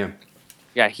his name. Yeah.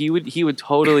 Yeah, he would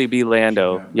totally be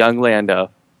Lando, young Lando,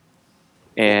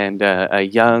 and a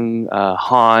young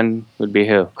Han would be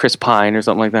who? Chris Pine or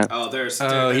something like that. Oh, there's.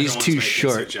 Oh, he's everyone's too making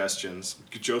short. Suggestions.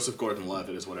 Joseph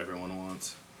Gordon-Levitt is what everyone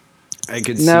wants. I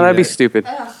could see No, that'd be that. stupid.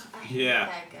 Ugh, I hate Yeah.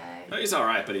 that guy. He's all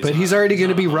right, but But he's already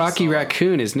going to be not Han Rocky Solo.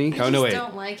 Raccoon, isn't he? I Oh no, just wait.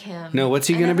 don't like him. No, what's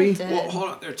he I gonna never be? did. Well, hold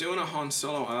on. They're doing a Han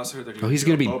Solo. I also heard they're he's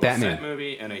going gonna to be Batman. Fett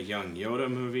movie and a Young Yoda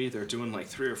movie. They're doing like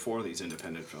 3 or 4 of these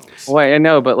independent films. Well, I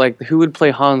know, but like, who would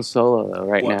play Han Solo though?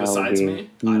 Right What, now, besides would be, me?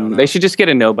 I don't know. They should just get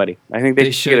a nobody. I think they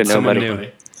should get a someone nobody.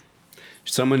 new.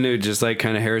 Someone new, just like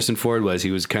kind of Harrison Ford was.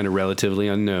 He was kind of relatively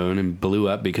unknown and blew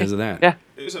up because of that. Yeah,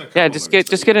 He was in a couple yeah. movies,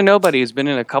 Just get a nobody. He's been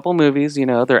in a couple movies. You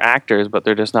know, they're actors, but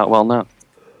they're just not well known.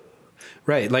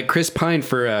 Right, like Chris Pine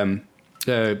for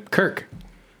Kirk.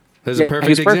 That's Yeah, a perfect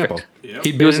he's example. perfect. Yep.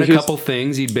 He'd He been was- in a he was- couple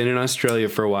things. He'd been in Australia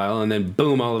for a while, and then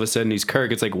boom, all of a sudden he's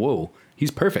Kirk. It's like, whoa, he's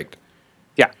perfect.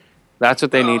 Yeah, that's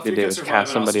what they Well, need if to you do can is survive cast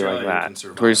in somebody Australia, like you can that.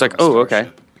 survive Where he's like, on a oh, okay.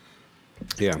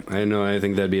 starship. Yeah, I know. I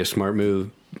think that'd be a smart move.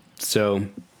 So,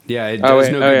 yeah, it Oh, does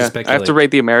wait, no oh good to yeah. speculate. I have to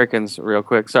rate the Americans real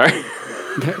quick. Sorry.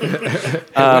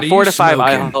 What are 4 you to 5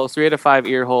 eye smoking? holes, 3 to 5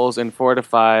 ear holes, and 4 to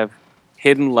 5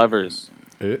 hidden lovers.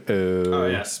 Uh-oh. Oh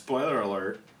yeah, spoiler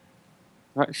alert.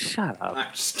 Shut up.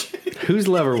 I'm just kidding. Whose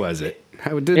lover was it?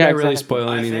 Did Yeah, that really exactly. spoil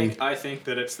anything? I think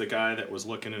that it's the guy that was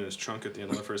looking in his trunk at the end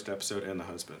of the first episode and the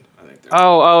husband. I think.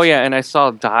 Oh yeah, and I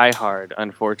saw Die Hard.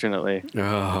 Unfortunately. Oh,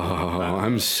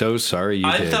 I'm so sorry you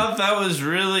I did. thought that was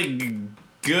really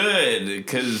good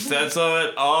because that's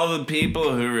what all the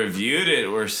people who reviewed it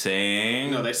were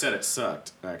saying. No, they said it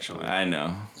sucked. Actually, I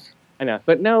know. I know,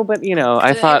 but I Did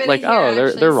thought anybody like, here they're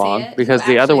actually wrong see it? because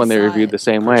Who the other one they actually saw reviewed it? the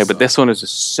same way, but this one is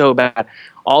just so bad.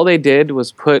 All they did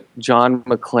was put John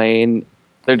McClane.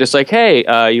 They're just like,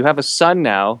 hey, you have a son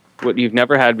now, what you've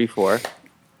never had before,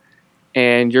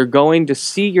 and you're going to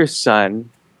see your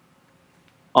son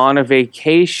on a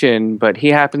vacation, but he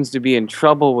happens to be in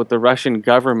trouble with the Russian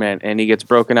government, and he gets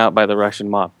broken out by the Russian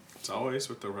mob. it's always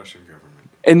with the Russian government.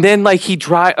 And then, like,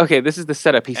 okay, this is the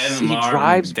setup. He And modern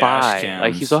drives dash by, cams.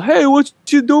 like, he's like, hey, what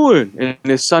you doing? And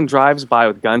his son drives by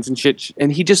with guns and shit,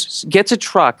 and he just gets a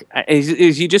truck.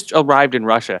 He just arrived in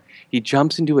Russia. He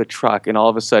jumps into a truck and all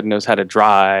of a sudden knows how to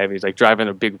drive. He's, like, driving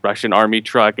a big Russian army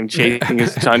truck and chasing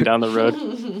his son down the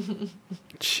road.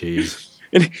 Jeez.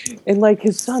 And, like,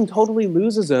 his son totally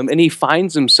loses him, and he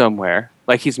finds him somewhere.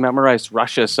 Like, he's memorized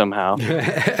Russia somehow.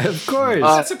 Of course.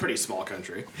 That's a pretty small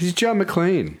country. He's John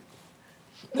McClane.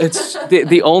 It's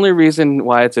the only reason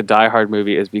why it's a Die Hard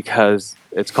movie is because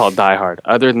it's called Die Hard.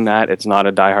 Other than that, it's not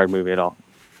a Die Hard movie at all.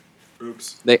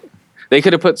 Oops. They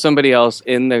could have put somebody else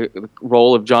in the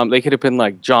role of John. They could have been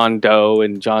like John Doe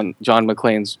in John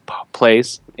McClane's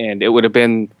place, and it would have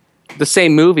been the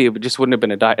same movie. It just wouldn't have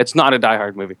been It's not a Die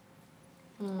Hard movie.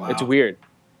 Wow. It's weird.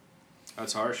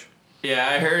 That's harsh. Yeah,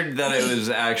 I heard that it was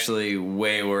actually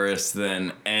way worse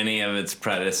than any of its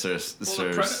predecessors.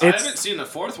 I haven't seen the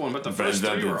fourth one, but the first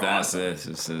three were awesome.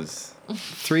 This is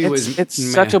 3 was. It's meh.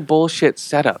 such a bullshit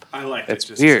setup. I liked It's it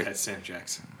just weird. as Sam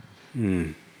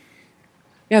Jackson.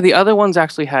 Yeah, the other ones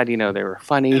actually had, they were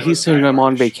funny. And it He's was seen them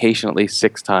on Die-Hardish. vacation at least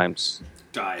 6 times.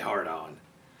 Die Hard on.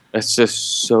 It's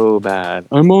just so bad.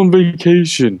 I'm on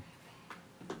vacation.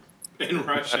 In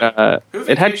Russia. Who It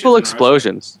had vacations cool in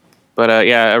explosions. But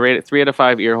yeah, I rated 3 out of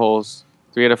 5 ear holes,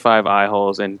 3 out of 5 eye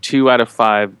holes, and 2 out of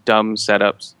 5 dumb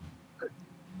setups.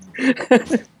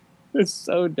 It's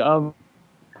so dumb.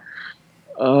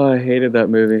 Oh, I hated that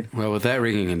movie. Well, with that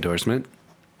ringing endorsement.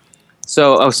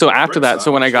 So after Rips that,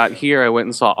 so off when I the got shit. here, I went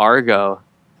and saw Argo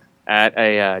at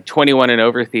a 21 and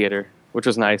over theater, which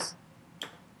was nice.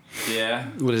 yeah.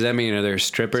 What does that mean? Are there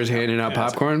strippers handing out Yeah,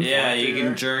 it's- popcorn? Yeah, you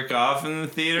can jerk off in the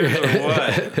theaters or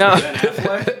what? No, Ben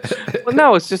Affleck? well,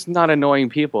 no, it's just not annoying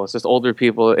people. It's just older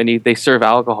people, and they serve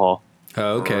alcohol.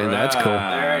 Oh, okay, that's cool.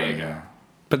 There you go.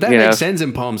 But that You makes know. sense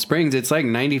in Palm Springs. It's like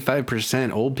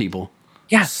 95% old people.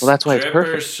 Yeah, well, that's why it's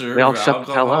Strippers perfect. They all serve shut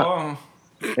the hell up. alcohol?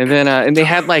 And then and they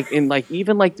had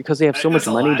even because they have so much That's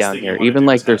the money last down thing you here, wanna even do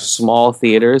like is their have- small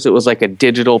theaters, it was like a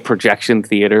digital projection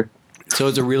theater. So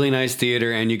it's a really nice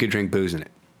theater, and you could drink booze in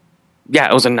it. Yeah,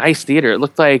 it was a nice theater. It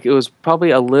looked like it was probably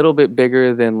a little bit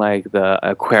bigger than like the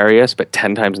Aquarius, but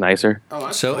 10 times nicer. Oh,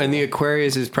 that's So, cool. and the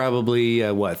Aquarius is probably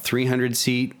 300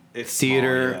 seat It's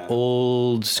theater, small, yeah.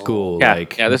 old school. Yeah,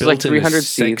 like yeah, this is like built in the 300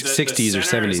 seats. The 60s or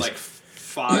center 70s. is like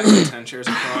 5 to 10 chairs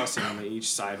across, and on each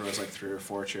side row is like 3 or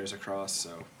 4 chairs across. So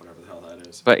whatever the hell that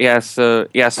is. But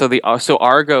so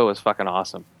Argo was fucking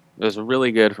awesome. It was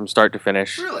really good from start to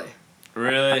finish. Really,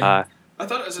 Really? I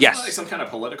thought it was Yes. not like some kind of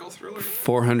political thriller.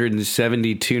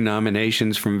 472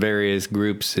 nominations from various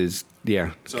groups is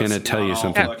So gonna it's tell not you all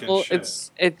something. fucking Well, shit.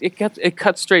 it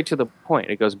cuts straight to the point.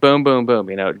 It goes boom, boom, boom.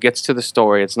 It gets to the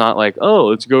story. It's not like, oh,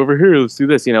 let's go over here, let's do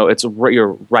this.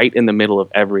 You're right in the middle of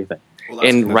everything. Well,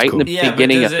 that's And cool. right cool. in the Yeah, but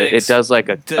beginning does of it it, it does like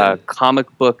a does-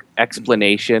 comic book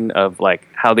explanation of like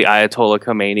how the Ayatollah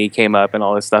Khomeini came up and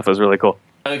all this stuff. It was really cool.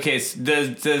 Okay, so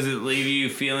does it leave you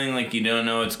feeling like you don't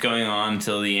know what's going on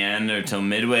till the end or till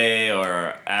midway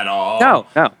or at all? No,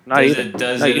 not Does even. it-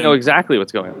 does No, it- you know exactly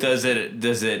what's going on. Does it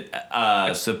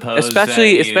suppose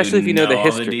Especially- that especially if you know the all the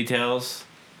history. details?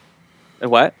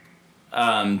 What?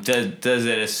 Does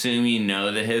it assume you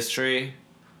know the history?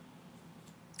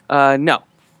 No.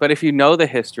 But if you know the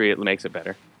history, it makes it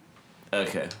better.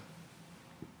 Okay.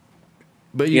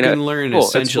 But you You know, can learn cool, it's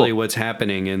essentially cool. what's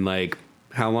happening in like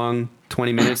how long?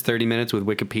 20 minutes, 30 minutes with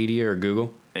Wikipedia or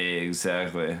Google?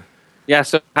 Exactly. Yeah,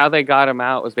 so how they got him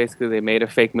out was basically they made a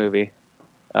fake movie,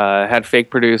 had fake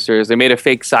producers. They made a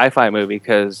fake sci-fi movie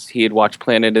because he had watched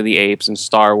Planet of the Apes and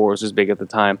Star Wars was big at the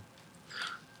time.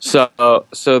 So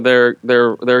they're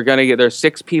gonna get. There's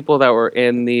 6 people that were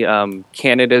in the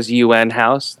Canada's UN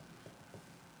house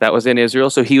that was in Israel.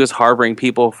 So he was harboring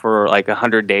people for like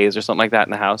 100 days or something like that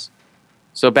in the house.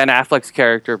 So Ben Affleck's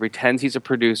character pretends he's a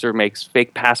producer, makes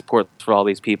fake passports for all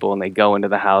these people, and they go into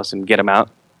the house and get him out.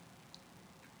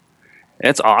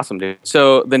 It's awesome, dude.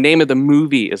 So the name of the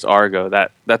movie is Argo.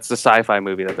 That's the sci-fi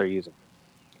movie that they're using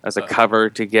as a cover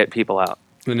to get people out.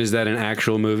 And is that an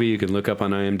actual movie you can look up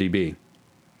on IMDb?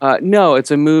 No,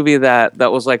 it's a movie that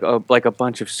was like a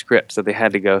bunch of scripts that they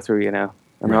had to go through, you know.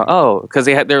 And because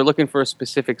they're looking for a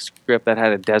specific script that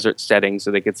had a desert setting,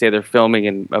 so they could say they're filming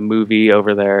in a movie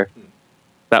over there.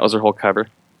 That was their whole cover.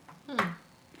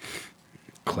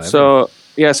 Clever. So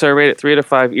I rate it 3 out of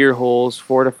 5 ear holes,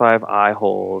 4 out of 5 eye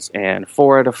holes, and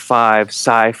 4 out of 5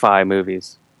 sci-fi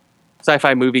movies,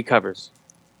 sci-fi movie covers.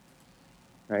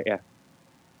 Right? Yeah.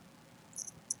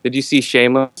 Did you see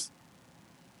Shameless?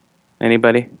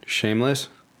 Anybody? Shameless?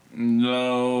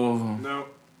 No.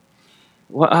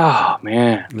 What? Oh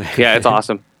man. Yeah, it's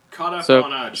awesome. Caught up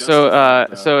So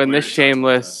on so in this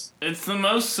Shameless, It's the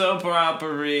most soap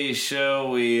opera-y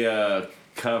show we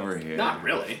cover here. Not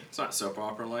really. It's not soap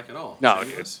opera like at all. no,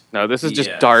 Shameless. no, this is just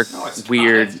Yes. dark, No, it's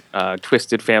weird,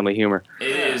 twisted family humor. It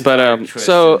is But dark, twisted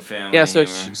so family yeah, so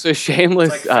humor. so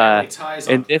Shameless It's like Family Ties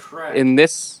on crack. in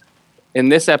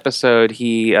this episode,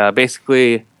 he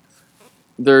basically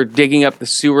they're digging up the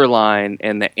sewer line,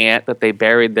 and the ant that they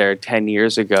buried there 10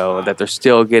 years ago that they're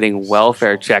still getting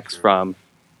welfare checks from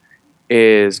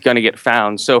is going to get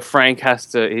found. So Frank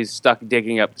he's stuck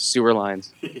digging up the sewer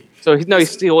lines. So he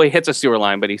hits a sewer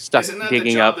line, but he's stuck Isn't that the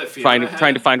digging job up, that Fiona had?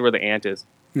 trying to find where the ant is.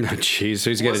 No, jeez.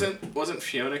 So he's getting. Wasn't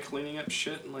Fiona cleaning up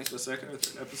shit in like the second or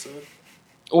third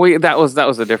episode? That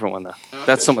was a different one though. Okay.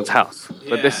 That's someone's house.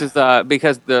 But this Yeah. is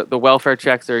because the welfare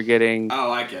checks are getting,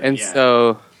 Oh, I get it. and yeah.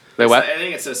 so they what? I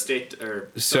think it says state or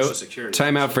So, Social Security.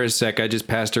 time out for a sec. I just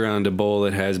passed around a bowl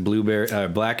that has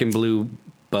black and blue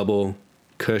bubble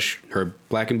Kush, or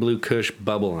black and blue Kush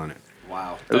bubble on it.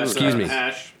 Wow. Excuse me.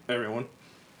 Hash, everyone.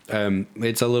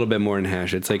 It's a little bit more than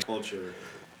hash. It's like Blood sugar.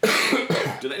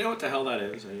 Do they know what the hell that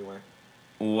is anyway?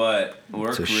 What? We're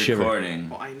a shiver. recording.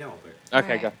 Well, I know, but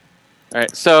Okay, go. All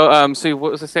right. So so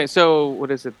what was I saying? So what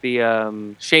is it?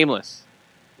 The Shameless.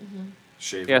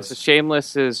 Shameless. Yeah. So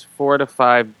Shameless is 4 to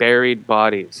 5 buried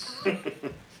bodies. oh,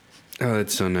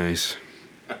 that's so nice.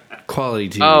 Quality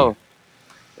TV. Oh,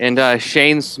 and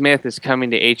Shane Smith is coming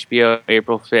to HBO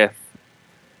April 5th.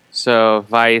 So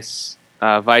Vice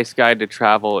Guide to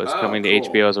Travel is coming to cool.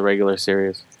 HBO as a regular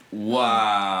series.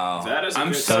 Wow. That is a I'm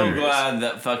good so series. glad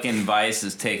that fucking Vice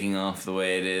is taking off the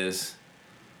way it is.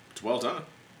 it's well done,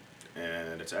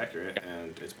 and it's accurate,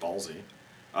 and it's ballsy.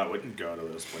 I wouldn't go to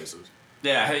those places.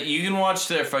 Yeah, you can watch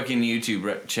their fucking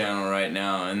YouTube channel right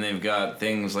now, and they've got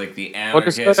things like the Well,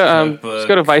 Anarchist just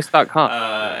go to Vice.com.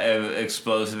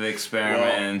 Explosive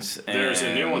Experiments. Well, there's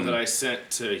a new one that and- I sent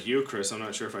to you, Chris. I'm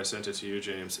not sure if I sent it to you,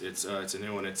 James. It's a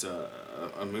new one. It's a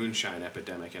moonshine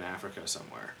epidemic in Africa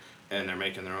somewhere, and they're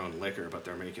making their own liquor, but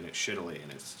they're making it shittily,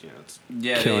 and it's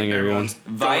Killing everyone.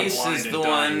 Vice going is blind the and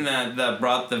one dying. that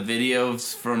brought the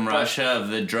videos from Russia of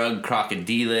the drug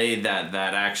crocodile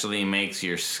that actually makes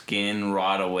your skin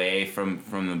rot away from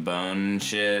the bone and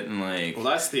shit, and like Well,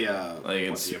 that's the like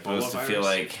it's the supposed Ebola to feel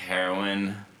virus? like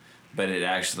heroin, but it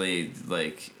actually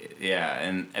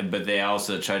but they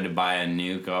also tried to buy a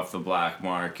nuke off the black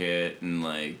market, and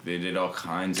like they did all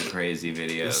kinds of crazy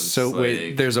videos. So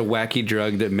wait, there's a wacky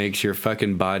drug that makes your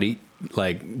fucking body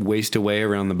like waste away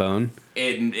around the bone.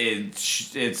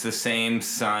 It's the same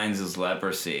signs as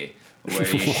leprosy, where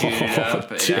you shoot it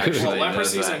up. It Dude. actually Well,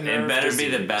 does leprosy's a that. It nerve better be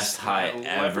the disease. best high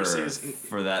ever Leprosy's-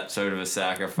 for that sort of a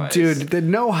sacrifice. Dude,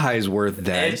 no high's worth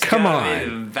that. It's Come gotta be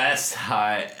on. the best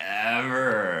high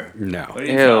ever. No. What are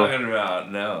you Ew. talking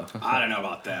about? No. I don't know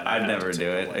about that. I'd have never to do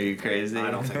take it. a Are you look. crazy?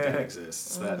 I don't think that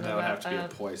exists. That would have to be a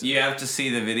poison. You have to see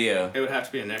the video. It would have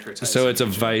to be a necrotizing. So it's a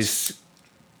agent. Vice.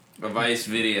 A Vice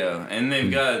video, and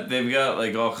they've got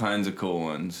like all kinds of cool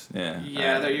ones. Yeah.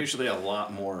 Yeah, they're usually a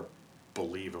lot more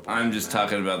believable. I'm than just that.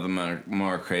 talking about the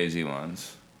more crazy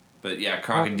ones. But yeah,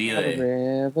 crocodile.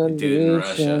 Dude, in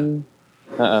Russia.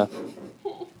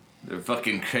 They're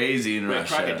fucking crazy in Wait,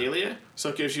 Russia. crocodilia? So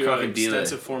it gives you an Crocodilia.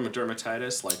 extensive form of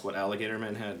dermatitis, like what alligator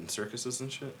men had in circuses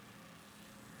and shit.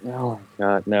 Oh my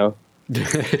God, no.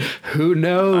 Who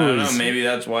knows? I don't know. Maybe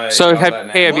that's why. So I got have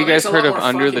that name. you Well, it guys makes a heard lot of more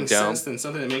Under the fucking Dome? sense than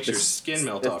something that makes your skin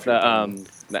melt It's off your bone.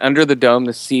 the Under the Dome,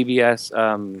 the CBS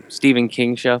Stephen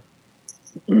King show.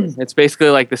 It's basically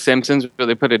like The Simpsons, where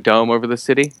they put a dome over the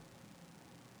city.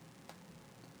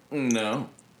 No.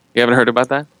 You haven't heard about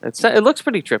that? It looks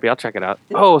pretty trippy. I'll check it out.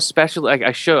 Oh, especially like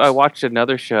I watched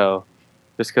another show,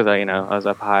 just because I was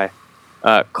up high.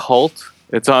 Cult.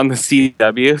 It's on the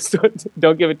CW, so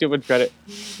don't give it too much credit.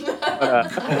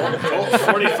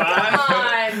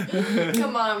 45.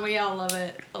 Come on, we all love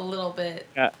it a little bit.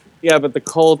 Yeah, but the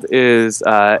cult is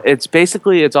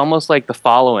it's almost like The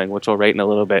Following, which we'll rate in a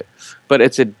little bit, but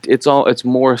it's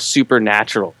more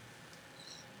supernatural.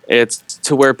 It's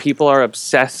to where people are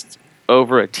obsessed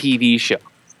over a TV show.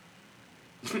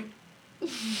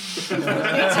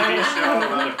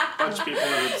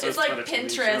 It's like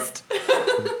Pinterest.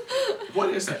 What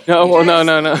is that? No.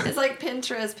 It's like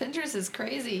Pinterest. Pinterest is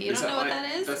crazy. You don't know what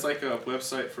that is? That's like a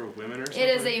website for women or something? It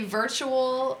is a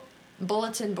virtual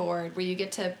bulletin board where you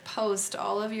get to post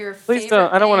all of your Please favorite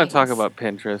don't. I don't want to things. talk about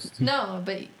Pinterest. No,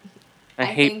 but I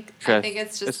hate Pinterest. I think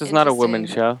it's just this is not a women's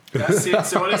show.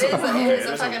 So what is It is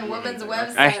a fucking woman's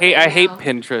website. I hate now.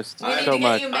 Pinterest We need so to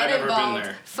much. get you I've men never been involved.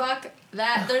 there. Fuck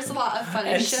that. There's a lot of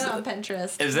funny shit on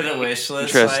Pinterest. Is it a wish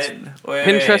list Pinterest. site? Wait,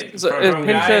 Pinterest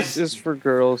guys, is for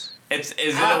girls. is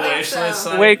it I a think wish so. list The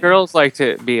site? way girls like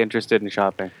to be interested in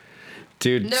shopping.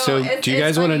 Dude, No, so it's- do you it's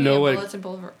guys want to like know a what bulletin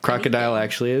board for crocodile anything.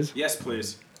 actually is? Yes,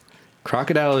 please.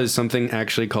 Crocodile is something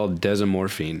actually called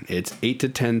desomorphine. It's 8 to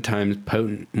 10 times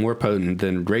more potent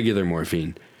than regular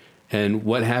morphine. And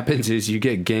what happens is you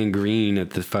get gangrene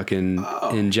at the fucking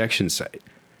injection site.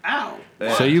 Ow.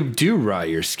 So you do rot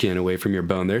your skin away from your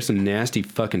bone. There's some nasty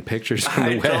fucking pictures on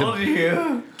the I web. told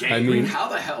you. Gangrene? mean- How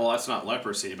the hell? Well, that's not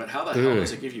leprosy, but how the hell Ugh.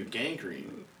 does it give you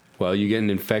gangrene? Well, you get an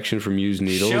infection from used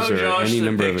needles Show or Josh any the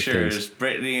number of pictures. things.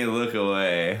 Brittany, look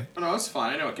away. Oh, no, it's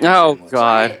fine. I know what Oh, gangrene looks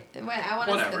God. Wait, I want to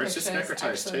see Whatever, the it's just pictures.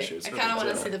 necrotized Actually, tissue, it's I no kind of big want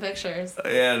to deal. see the pictures.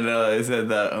 Yeah, no, I said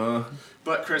that. like.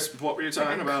 But, Chris, what were you Like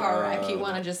talking a about? car wreck, you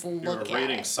want to just You were look at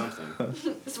rating it. something.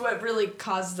 It's what really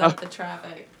causes up the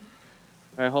traffic.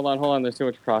 All right, hold on. There's too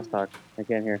much crosstalk. I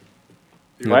can't hear.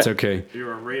 That's What? okay. You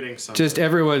were rating something. Just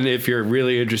everyone, if you're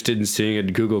really interested in seeing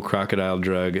it, Google crocodile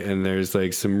drug, and there's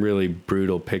like some really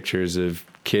brutal pictures of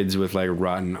kids with like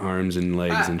rotten arms and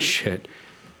legs and shit.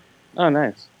 Oh,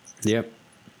 nice. Yep.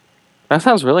 That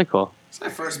sounds really cool. It's my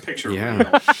first picture.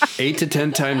 Yeah. 8 to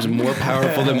 10 times more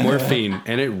powerful than morphine,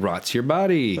 and it rots your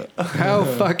body. How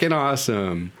fucking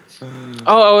awesome.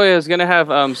 Oh, I was gonna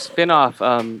have spin-off.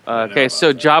 Okay,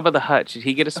 so Jabba the Hutt, should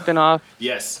he get a spin-off?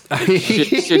 Yes.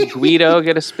 should Guido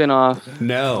get a spin-off?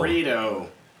 No. Greedo.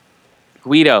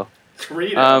 Guido.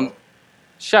 Greedo.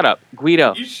 Shut up,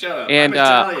 Guido. You shut up. And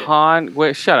I'm Italian. Han.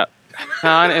 Wait, shut up.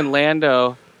 Han and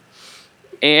Lando.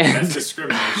 And That's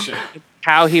discrimination.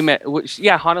 how he met.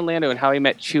 Han and Lando and how he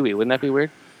met Chewie. Wouldn't that be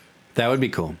weird? That would be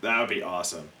cool. That would be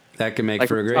awesome. That could make Like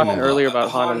for a we great talked movie. earlier about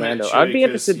Han and met Lando. Chewie I'd be 'cause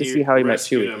interested to see how he met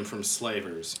rescued Chewie. him from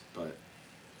slavers, but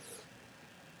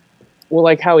Well,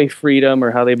 like how he freed him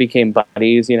or how they became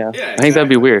buddies. You know. Yeah, I think that'd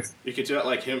be exactly. weird. you could do it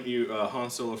like him. Han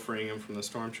Solo freeing him from the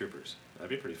stormtroopers. That'd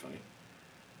be pretty funny.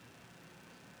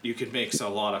 You could make a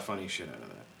lot of funny shit out of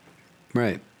that.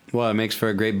 Right. Well, it makes for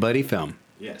a great buddy film.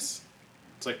 Yes,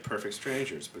 it's like Perfect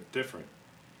Strangers, but different.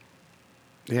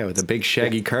 Yeah, with a big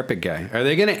shaggy carpet guy. Are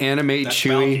they going to animate That's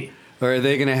Chewie? Balky. Or are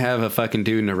they going to have a fucking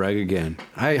dude in a rug again?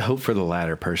 I hope for the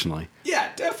latter, personally. Yeah,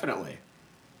 definitely.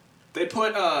 They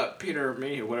put Peter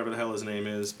Mayhew, whatever the hell his name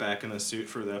is, back in the suit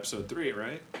for the episode 3,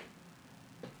 right?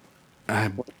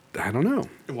 I don't know.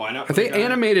 Why not? They put a guy-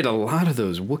 animated a lot of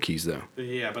those Wookiees, though.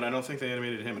 Yeah, but I don't think they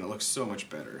animated him, and it looks so much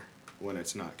better when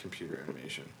it's not computer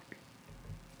animation.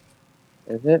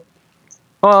 Is it?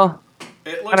 Well,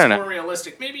 It looks don't know. more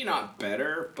realistic. Maybe not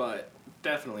better, but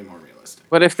definitely more realistic.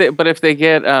 but if they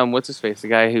get what's his face, the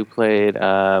guy who played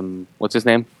what's his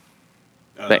name,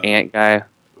 the ant guy,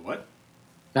 What?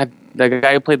 the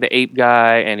guy who played the ape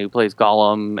guy and who plays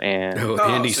Gollum and Oh,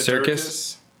 Andy Serkis?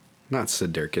 Sidurkis? Not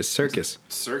Sidurkis. Circus.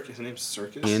 His name's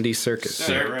Circus? Andy Serkis. Yeah.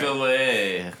 Cirque du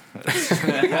Soleil.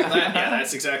 Yeah,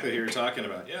 that's exactly who you're talking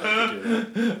about. Yeah, I can do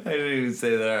that. I didn't even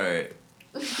say that right.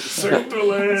 Cirque du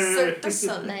Soleil. Cirque du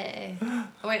Soleil.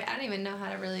 Wait, I don't even know how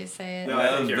to really say it. No, I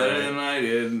That was think you're better right. than I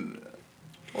did.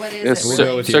 What is It's it? We'll Cir-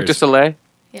 go with Cirque du yours. Soleil,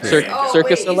 Yeah. Cirque- Oh, Circus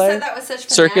wait, you Soleil? said that with such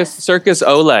finesse. Circus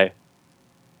Olay.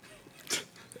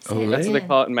 Olay? That's what they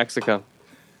call it in Mexico.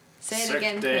 Say it Cirque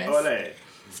again, de Chris. Ole.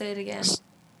 Say it again.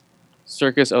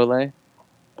 Circus Olay.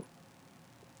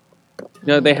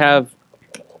 No, they have.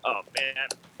 Oh man,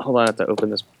 hold on, I have to open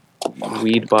this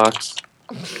weed box.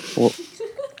 Well,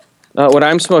 what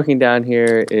I'm smoking down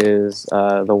here is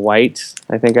the white.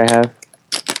 I think I have.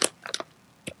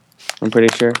 I'm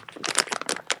pretty sure.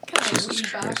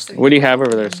 What do you have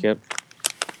over there, Skip?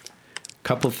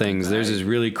 Couple things. There's this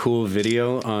really cool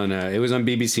video on. It was on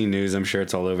BBC News. I'm sure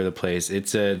it's all over the place.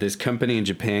 It's this company in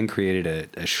Japan created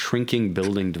a shrinking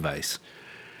building device.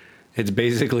 It's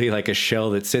basically like a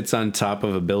shell that sits on top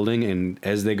of a building, and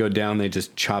as they go down, they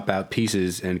just chop out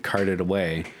pieces and cart it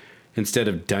away. Instead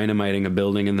of dynamiting a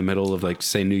building in the middle of, like,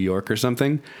 say, New York or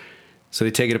something, So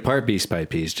they take it apart piece by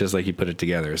piece, just like you put it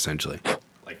together, essentially.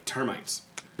 Like termites.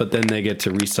 But then they get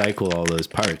to recycle all those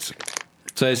parts.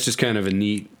 So it's just kind of a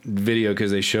neat video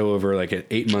because they show over like an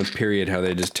 8-month period how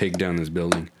they just take down this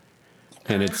building.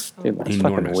 And it's Dude, that's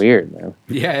enormous. fucking weird, man.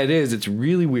 Yeah, it is. It's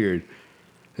really weird.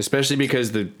 Especially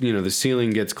because the ceiling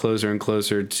gets closer and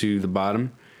closer to the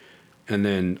bottom. And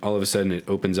then all of a sudden it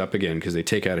opens up again because they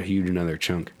take out a huge another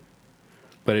chunk.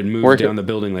 But it moves down the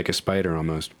building like a spider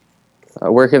almost.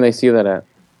 Where can they see that at?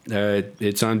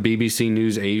 It's on BBC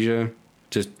News Asia.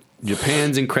 Just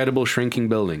Japan's incredible shrinking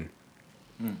building.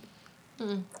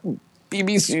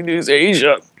 BBC News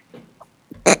Asia.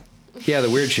 Yeah, the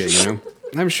weird shit, you know?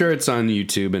 I'm sure it's on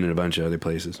YouTube and in a bunch of other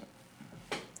places.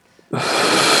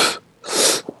 Oh,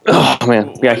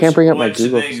 man. Yeah, I can't bring up my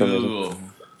Google for some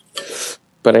reason.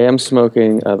 But I am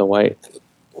smoking the white,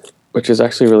 which is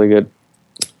actually really good.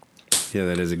 Yeah,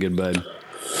 that is a good bud.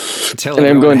 And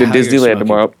I'm going to Disneyland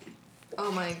tomorrow.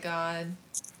 Oh my god.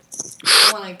 I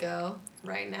want to go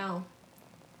right now.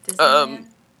 Disneyland?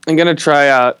 I'm going to try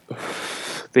out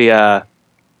the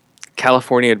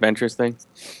California Adventures thing.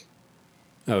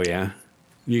 Oh, yeah?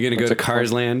 You're going to go to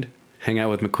Cars Land, hang out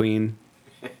with McQueen?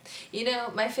 You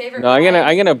know, my favorite. No, I'm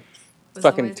gonna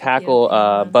fucking tackle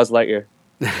Buzz Lightyear.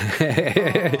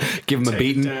 Give him a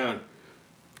beating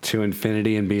to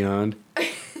infinity and beyond.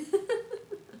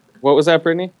 What was that,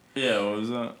 Brittany? Yeah, what was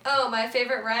that? Oh, my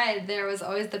favorite ride there was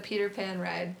always the Peter Pan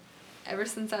ride. Ever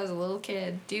since I was a little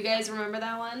kid. Do you guys remember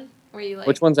that one? Where you like?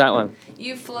 Which one's that one?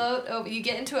 You float. Oh, you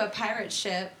get into a pirate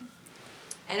ship,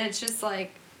 and it's just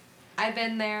like, I've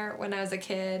been there when I was a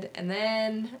kid, and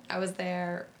then I was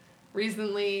there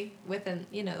recently within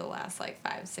the last like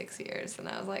 5-6 years, and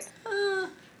I was like,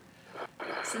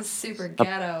 this is super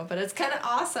ghetto, but it's kind of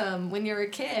awesome. When you're a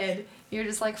kid, you're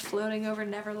just like floating over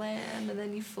Neverland, and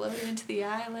then you float into the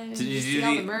island. Did you see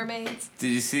all the mermaids? Did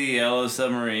you see Yellow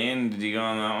Submarine? Did you go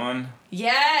on that one?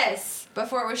 Yes,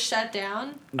 before it was shut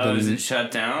down. Oh, is it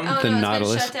shut down? Oh, The no,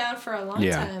 Nautilus? it's been shut down for a long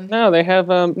time. No, they have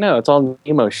no. It's all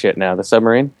Nemo shit now. The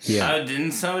submarine. Yeah.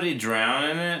 Didn't somebody drown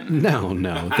in it? No.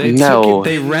 They No.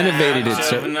 they renovated it.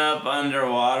 So Opened up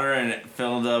underwater and it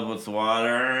filled up with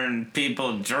water and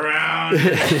people drowned.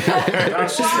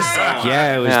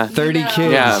 yeah, it was Yeah. 30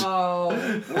 kids.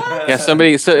 Yeah,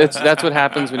 somebody. So that's what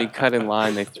happens when you cut in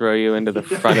line. They throw you into the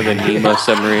front of the Nemo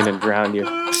submarine and drown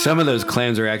you. Some of those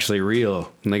clams are actually real,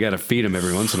 and they got to feed them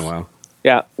every once in a while.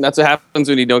 Yeah, that's what happens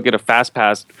when you don't get a fast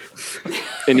pass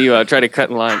and you try to cut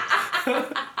in line.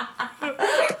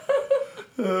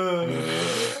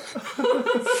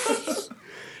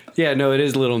 Yeah, no, it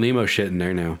is little Nemo shit in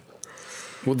there now.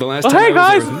 Well, the last Oh, time hey I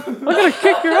guys, was there, I'm gonna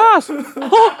kick your ass.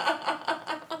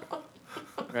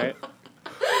 Right?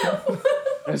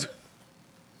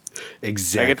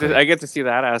 exactly. I get to see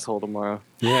that asshole tomorrow.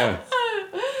 Yeah.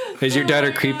 Is your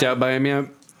daughter creeped out by him yet?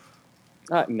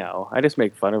 No, I just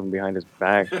make fun of him behind his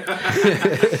back. Hey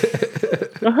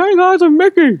guys, I'm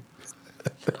Mickey.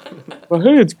 Oh,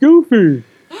 hey, it's Goofy.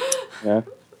 Yeah.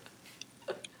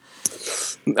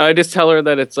 I just tell her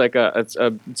that it's like a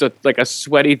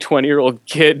sweaty 20-year-old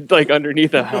kid like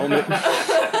underneath a helmet.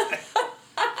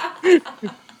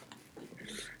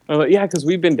 I'm like, yeah, because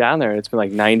we've been down there. It's been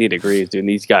like 90 degrees, dude. And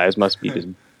these guys must be just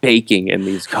baking in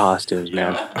these costumes,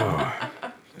 man.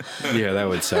 Yeah, that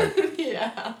would suck.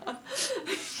 Yeah.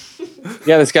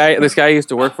 Yeah, this guy used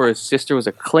to work for his sister was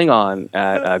a Klingon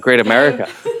at Great America.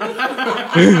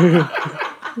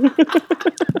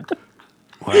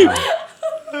 Wow.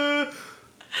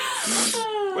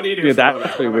 What do you do? Yeah, for that's a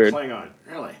pretty weird. Klingon?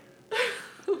 Really?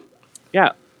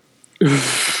 Yeah,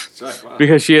 Suck, wow.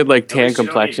 because she had like At tan least you don't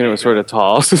complexion eat and was sort of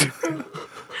tall.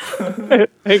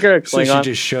 Make her a So she Klingon.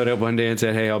 just showed up one day and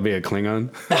said, "Hey, I'll be a Klingon."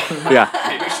 Yeah.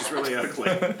 Maybe she's really out of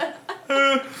Klingon.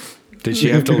 Did she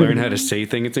have to learn how to say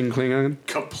things in Klingon?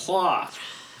 Kapla.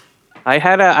 I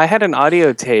had an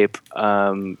audio tape.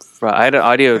 For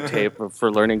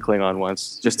learning Klingon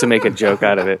once, just to make a joke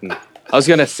out of it, and I was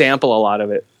gonna sample a lot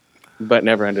of it, but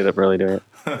never ended up really doing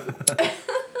it.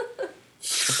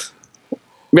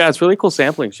 Yeah, it's really cool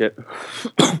sampling shit.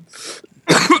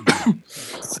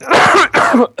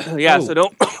 Yeah, so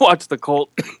don't watch The Cult.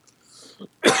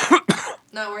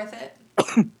 Not worth it.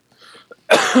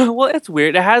 Well, it's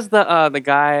weird. It has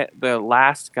the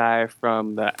last guy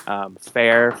from the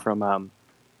fair from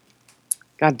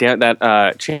God damn that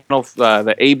channel,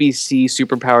 the ABC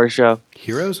Superpower show.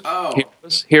 Heroes? Oh.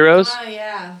 Heroes. Oh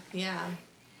yeah.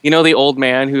 You know the old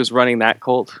man who's running that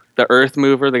cult, the Earth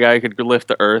Mover, the guy who could lift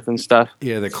the Earth and stuff.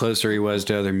 Yeah, the closer he was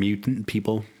to other mutant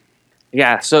people.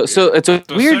 Yeah, so it's a The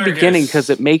weird circus. beginning because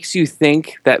it makes you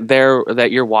think that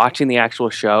you're watching the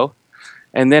actual show,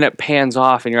 and then it pans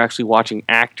off, and you're actually watching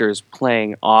actors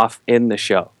playing off in the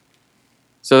show.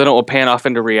 So then it will pan off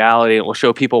into reality. It will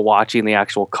show people watching the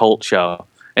actual cult show,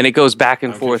 and it goes back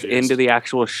and forth into the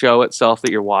actual show itself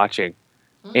that you're watching,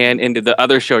 and into the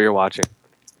other show you're watching.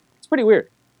 It's pretty weird.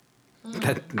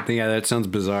 That sounds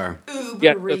bizarre.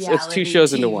 Uber it's two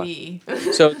shows into one.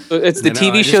 So it's the No,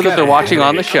 TV show that they're watching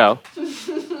on the show.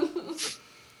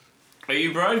 Are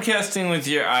you broadcasting with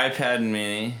your iPad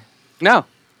mini? No.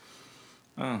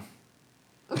 Oh. All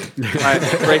right,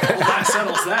 break. That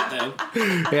settles that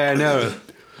then. Yeah, I know.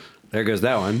 There goes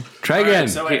that one. Try again.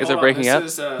 So wait, Is it hold on. breaking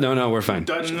This up? Is, No, we're fine.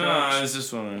 Dutch No, I Crunch. was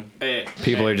just wondering. Hey,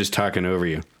 People are just talking over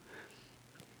you.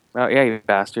 Oh yeah, you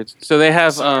bastards. So they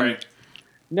have sorry.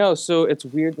 no. So it's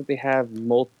weird that they have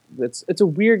It's a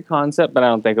weird concept, but I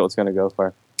don't think it was going to go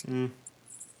far.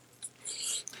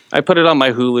 I put it on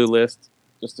my Hulu list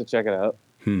just to check it out.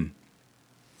 All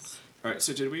right,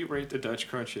 so did we rate the Dutch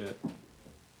Crunch yet?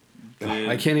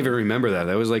 I can't even remember that.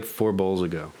 That was like 4 bowls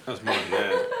ago. That was more than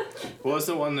that. What was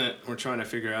the one that we're trying to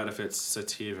figure out if it's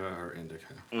sativa or indica?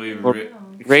 We Or-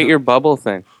 Rate your bubble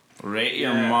thing. rate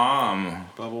your Yeah. mom.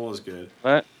 Bubble is good.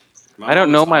 What? I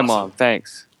don't know is my awesome. mom.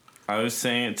 Thanks. I was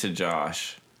saying it to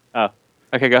Josh. Oh,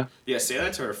 okay, go. Yeah, say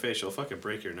that to her face. She'll fucking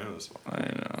break your nose. I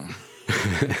know.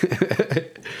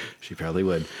 She probably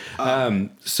would.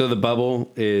 So the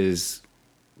bubble is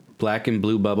black and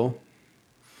blue bubble,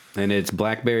 and it's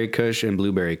blackberry kush and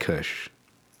blueberry kush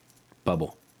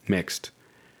bubble mixed.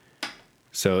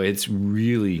 So it's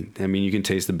really, I mean, you can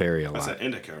taste the berry a That's lot. that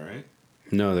indica, right?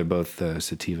 No, they're both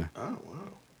sativa. Oh, wow.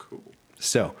 Cool.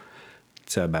 So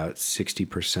it's about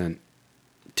 60%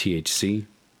 THC.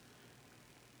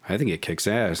 I think it kicks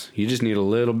ass. You just need a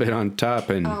little bit on top,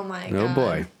 and Oh my oh God.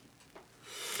 boy.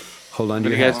 Hold on to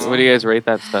What do your you hats. guys rate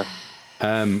that stuff?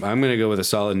 I'm gonna go with a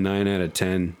solid 9 out of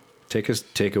 10.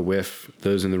 Take a whiff.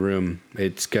 Those in the room,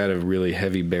 it's got a really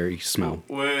heavy berry smell.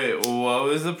 Wait, what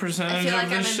was the percentage feel of like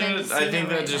this I'm in shit? I think Mendocino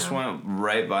that right just now. went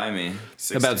right by me.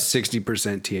 60. About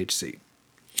 60% THC.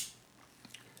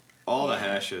 All the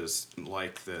hashes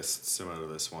like this, similar to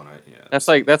this one. That's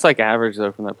like average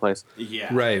though from that place. Yeah.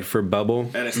 Right for bubble.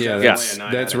 And it's Yeah, definitely that's a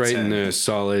 9 that's out of right in 10. the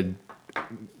solid.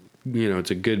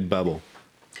 It's a good bubble.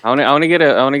 I want to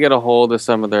get a hold of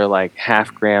some of their like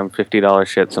 $0.5 $50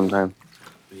 shit sometime.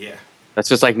 Yeah. That's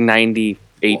just like 98%.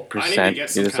 Well, I need to get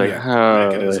some You're just kind like, of oh,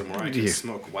 mechanism where I can Yeah.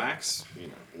 smoke wax,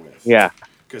 with. yeah.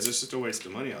 Because it's just a waste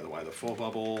of money otherwise. The full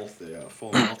bubble, the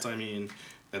full melt, and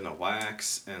the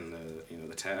wax, and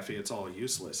the taffy, it's all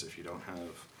useless if you don't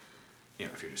have,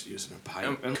 if you're just using a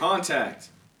pipe and contact.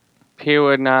 He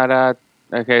would not.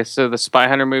 Okay, so the Spy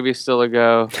Hunter movie's still a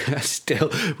go. Still,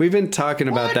 we've been talking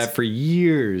about that for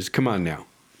years. Come on now.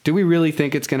 Do we really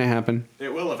think it's gonna happen?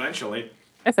 It will eventually.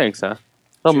 I think so.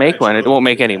 They'll make one. It won't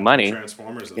make any money.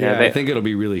 Transformers, Yeah, I think it'll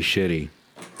be really shitty.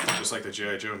 just like the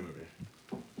G.I. Joe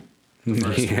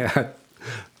movie. Yeah.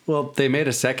 Well, they made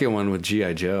a second one with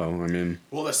G.I. Joe. I mean,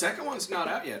 Well, the second one's not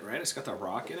out yet, right? It's got the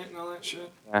Rock in it and all that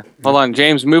shit. Yeah. Hold on,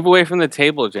 James. Move away from the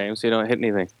table, James, so you don't hit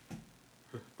anything.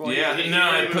 Well, Yeah, he no, I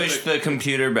already moved pushed the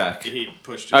computer back. He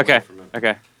pushed it away Okay. from him.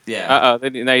 Okay. Yeah.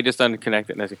 Now you just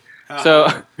unconnected. So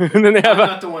and then they have I'm a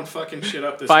not the one fucking shit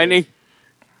up this Finding. week.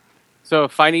 So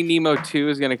Finding Nemo 2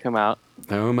 is gonna come out.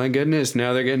 oh my goodness!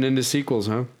 Now they're getting into sequels,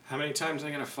 huh? How many times are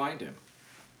they going to find him?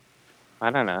 I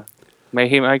don't know.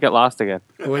 He might get lost again.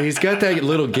 Well, he's got that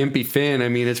little gimpy fin. I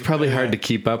mean, it's probably hard to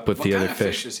keep up with What the kind other of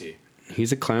fish fish. is he?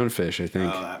 He's a clownfish, I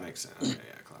think. Oh, that makes sense. Okay,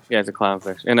 yeah, clownfish. Yeah, it's a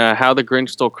clownfish. And How the Grinch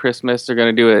Stole Christmas, they're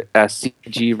gonna do a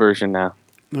CG version now.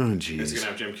 Oh, Is he jeez. going to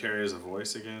have Jim Carrey as a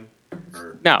voice again?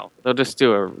 Or No, they'll just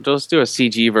do a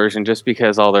CG version just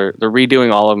because they're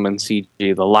redoing all of them in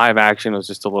CG. The live action was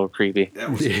just a little creepy. that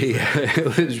was Yeah,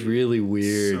 it was really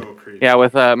weird. so creepy. Yeah,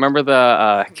 with remember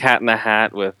the Cat in the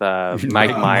Hat with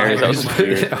Mike Myers? That was Myers.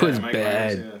 weird. That was Mike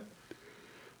bad. Myers,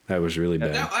 That was really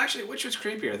bad. Now, actually, which was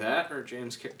creepier, that or Jim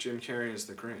Carrey as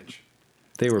the Grinch?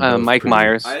 They were both Mike pretty-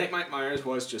 Myers. I think Mike Myers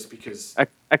was just because.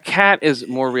 A cat is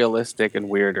more realistic and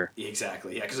weirder.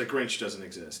 Exactly, yeah, because the Grinch doesn't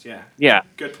exist. Yeah. Yeah,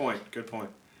 Good point. Good point.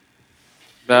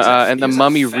 and the he's a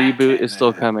Mummy fat reboot cat is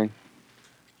still man. coming.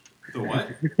 The what?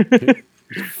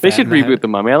 They should Mad. reboot the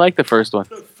Mummy. I like the first one.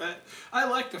 I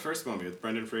like the first Mummy with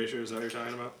Brendan Fraser. Is that what you're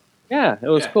talking about? Yeah, it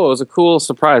was Yeah. cool. It was a cool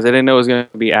surprise. I didn't know it was going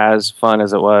to be as fun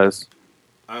as it was.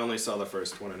 I only saw the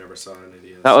first one. I never saw any of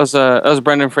the others. That was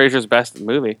Brendan Fraser's best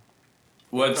movie,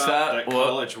 What's about that? that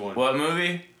college one? What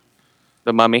movie?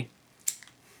 The Mummy.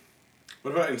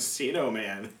 What about Encino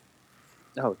Man?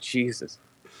 Oh Jesus!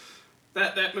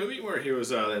 That movie where he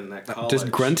was in that college. Does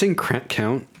grunting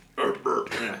count?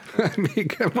 Yeah, I mean,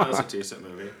 come that was a on. decent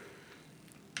movie.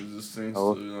 Is this thing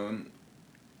Oh. still on?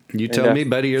 You tell me,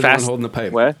 buddy. You're the one holding the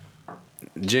pipe. What?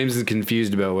 James is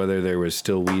confused about whether there was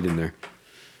still weed in there.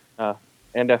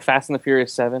 And Fast and the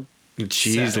Furious 7.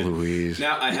 Jeez Louise.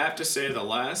 Now, I have to say, the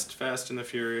last Fast and the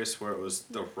Furious, where it was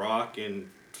The Rock and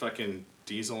fucking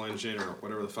Diesel Engine, or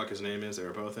whatever the fuck his name is, they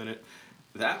were both in it,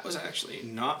 that was actually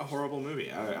not a horrible movie.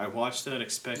 I watched that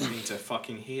expecting to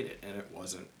fucking hate it, and it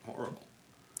wasn't horrible.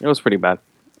 It was pretty bad.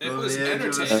 It was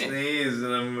entertaining. Sneeze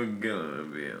and I'm gonna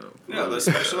be No, the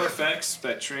special effects,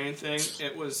 that train thing,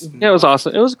 it was... Yeah, it was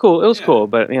awesome. It was cool. It was Yeah. cool,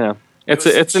 but, you know,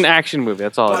 it's an action movie.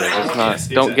 That's all it is. It's not. Yes,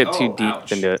 Don't get too exactly.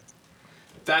 deep into it.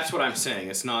 That's what I'm saying.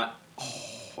 It's not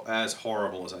as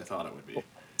horrible as I thought it would be.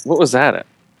 What was that?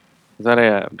 Is that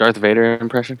a Darth Vader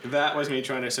impression? That was me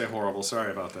trying to say horrible.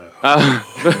 Sorry about that.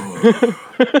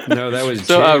 No, that was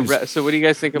So, James. so what do you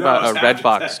guys think No, about it's after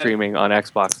Redbox that. streaming on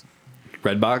Xbox?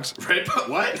 Redbox? Right, but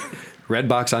what?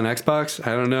 Redbox on Xbox?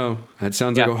 I don't know. That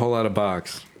sounds like Yeah. a whole lot of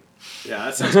box. Yeah,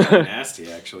 that sounds kind of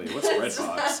nasty, actually. What's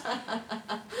Redbox?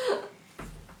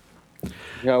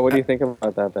 Yeah, what do you think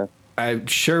about that, then? I'm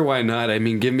sure, why not? I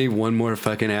mean, give me one more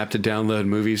fucking app to download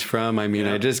movies from. I mean,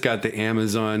 Yeah. I just got the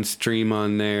Amazon stream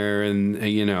on there and,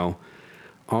 you know,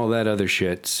 all that other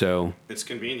shit. So, It's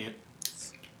convenient.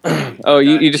 Oh,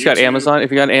 you got just got YouTube. Amazon? If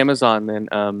you got Amazon, then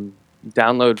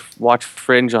watch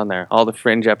Fringe on there. All the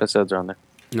Fringe episodes are on there.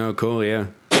 oh, cool, yeah.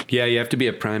 Yeah, you have to be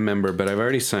a Prime member, but I've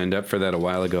already signed up for that a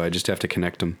while ago. I just have to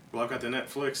connect them. Well, I've got the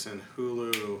Netflix and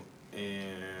Hulu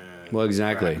and... Well,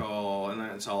 exactly. Crackle, and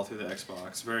that's all through the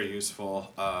Xbox. Very useful.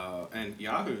 And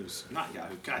Yahoo's... Not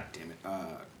Yahoo, god damn it.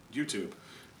 YouTube.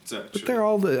 But they're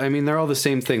all the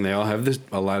same thing. They all have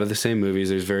a lot of the same movies.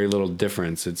 There's very little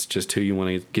difference. It's just who you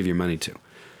want to give your money to.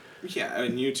 Yeah,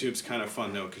 and YouTube's kind of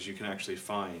fun, though, because you can actually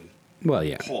find Well,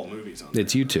 yeah. whole movies on there.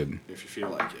 It's YouTube. If you feel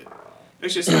like it.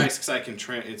 It's just nice because I can...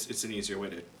 it's an easier way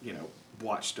to,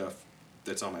 watch stuff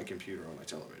that's on my computer or on my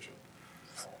television.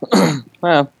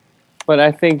 Well, but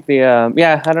I think I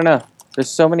don't know. There's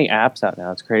so many apps out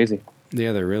now. It's crazy.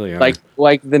 Yeah, they really are.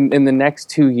 In the next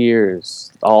 2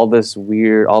 years, all the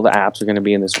apps are going to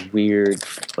be in this weird,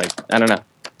 I don't know.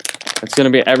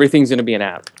 Everything's going to be an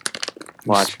app.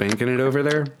 Watch. Spanking it over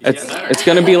there? It's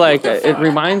going to be it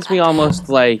reminds me almost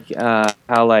how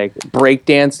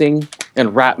breakdancing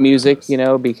and rap music,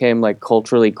 became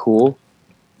culturally cool.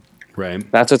 Right.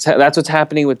 That's what's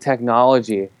happening with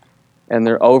technology. And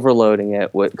they're overloading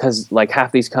it because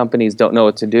half these companies don't know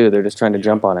what to do. They're just trying to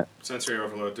jump on it. Sensory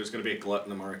overload. There's going to be a glut in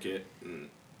the market, and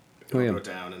it'll go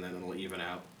down, and then it'll even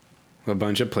out. A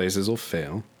bunch of places will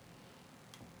fail.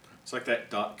 It's like that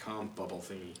 .com bubble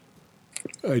thingy.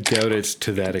 I doubt it's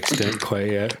to that extent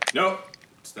quite yet. Nope,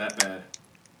 it's that bad.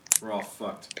 We're all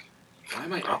fucked. Why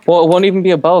am I? Well, it won't even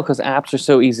be a bubble because apps are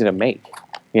so easy to make.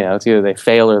 It's either they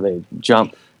fail or they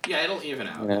jump. Yeah, it'll even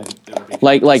out. Yeah. It'll be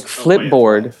Like just a way of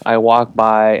Flipboard, life. I walk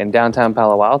by in downtown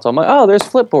Palo Alto. I'm like, oh, there's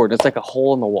Flipboard. It's like a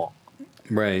hole in the wall.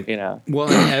 Right. Well,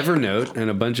 and Evernote and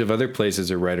a bunch of other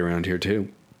places are right around here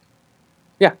too.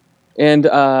 Yeah, and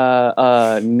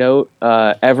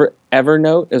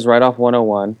Evernote is right off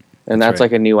 101, and that's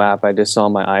right. a new app I just saw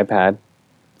on my iPad.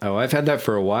 Oh, I've had that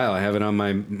for a while. I have it on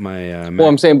my Mac. Well,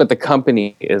 I'm saying, but the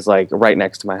company is right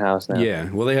next to my house now.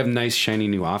 Yeah. Well, they have nice, shiny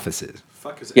new offices.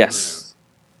 Fuck is Yes.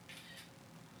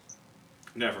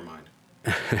 Never mind.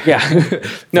 Yeah.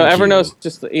 No, Thank Evernote's you.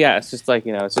 just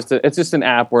it's just an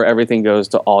app where everything goes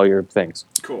to all your things.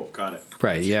 Cool, got it.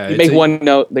 Right. Yeah. You make one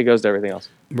note that goes to everything else.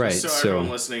 Right. So, So, everyone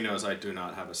listening knows I do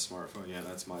not have a smartphone yet.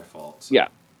 That's my fault. So Yeah.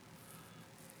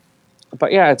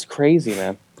 But yeah, it's crazy,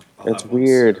 man. I'll It's have one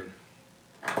weird soon.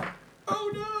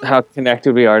 Oh no! how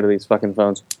connected we are to these fucking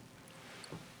phones.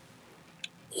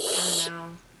 I know.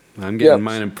 I'm getting Yep.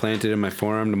 mine implanted in my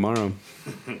forearm tomorrow.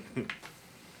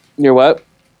 You're what?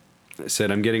 I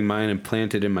said I'm getting mine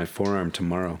implanted in my forearm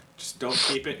tomorrow. Just don't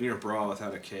keep it in your bra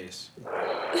without a case.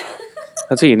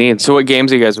 That's what you need. So what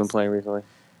games have you guys been playing recently?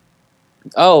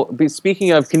 Oh,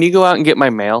 speaking of, can you go out and get my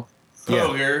mail?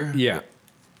 Poker. Yeah.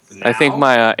 I think Now?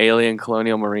 my Alien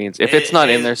Colonial Marines. If it's not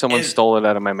in there, someone stole it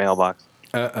out of my mailbox.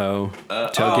 Uh-oh.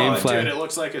 Tell Oh, Gamefly. dude, it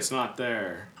looks like it's not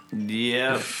there.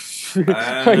 Yep. You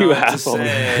You asshole.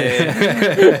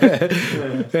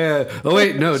 Yeah. Oh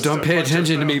wait, no! Don't pay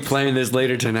attention to me playing this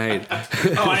later tonight. Oh,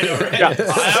 I know, right?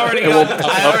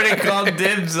 I already called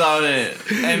dibs on it,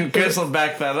 and Chris will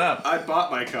back that up. I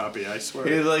bought my copy, I swear.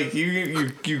 He's like,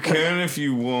 you can if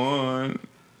you want.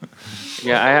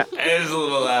 Yeah, It was a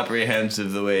little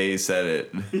apprehensive the way he said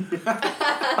it.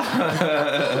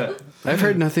 I've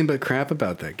heard nothing but crap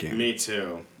about that game. Me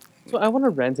too. I want to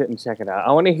rent it and check it out.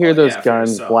 I want to hear Oh, those yeah, for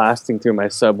guns yourself. blasting through my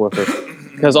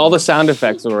subwoofer because all the sound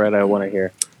effects are what I want to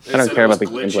hear. I don't care about the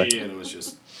gameplay. And it was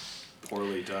just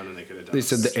poorly done, and they could have done. They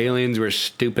said the aliens were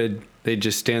stupid. They'd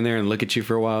just stand there and look at you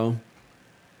for a while.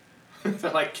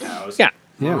 They're like cows. Yeah.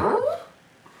 Yeah.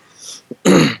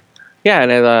 Yeah,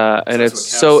 and That's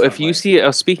it's what so cows if you sound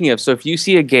see speaking of, so if you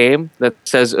see a game that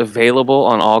says available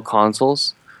on all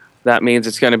consoles, that means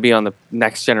it's going to be on the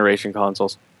next generation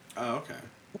consoles. Oh,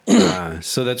 okay.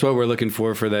 So that's what we're looking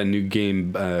for that new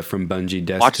game from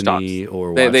Bungie, Watch Destiny Dogs.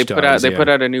 or They Watch put out Dogs, put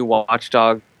out a new Watch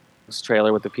Dogs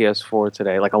trailer with the PS4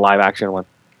 today, like a live action one,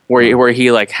 where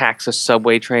he like hacks a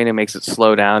subway train and makes it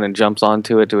slow down and jumps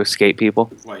onto it to escape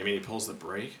people. What, you mean he pulls the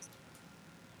brake?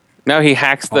 No, he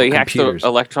hacks All the computers.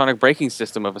 electronic braking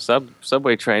system of a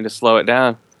subway train to slow it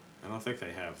down. I don't think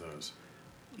they have those.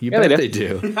 You Yeah, bet they they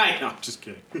do. I know, just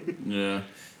kidding. Yeah.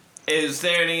 Is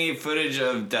there any footage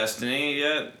of Destiny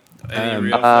yet? Any Um,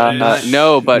 real footage?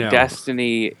 No, but No.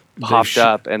 Destiny popped sh-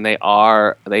 up, and they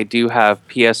do have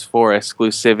PS4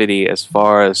 exclusivity as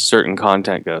far as certain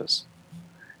content goes.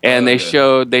 And Okay.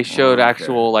 they showed Okay.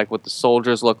 actual like what the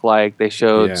soldiers look like. They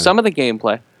showed Yeah. some of the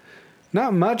gameplay.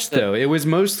 Not much though. It was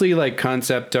mostly like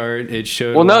concept art. It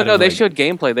showed. Well, a no, lot of, they like- showed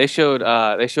gameplay. They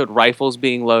showed rifles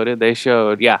being loaded. They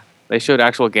showed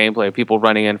actual gameplay of people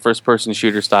running in first person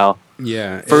shooter style,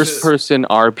 Yeah. first person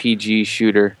RPG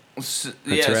shooter.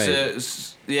 Yeah, right.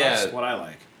 yeah. That's what I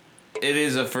like. It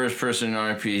is a first-person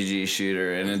RPG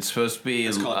shooter, and it's supposed to be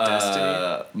It's called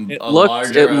Destiny? It a looked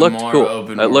larger and more cool.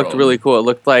 open It looked world. really cool. It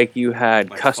looked like you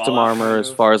had Like custom Fallout armor kind as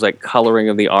of? far as like coloring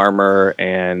of the armor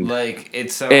and Like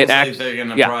it sounds It like act- they're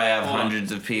gonna yeah. probably have Hold on.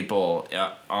 hundreds of people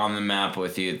on the map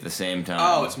with you at the same time.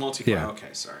 Oh, it's multiplayer. Yeah. Okay,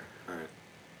 sorry. All right.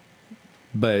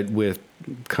 but with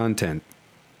content,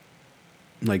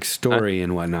 like story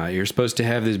and whatnot. You're supposed to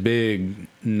have this big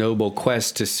noble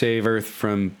quest to save Earth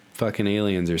from fucking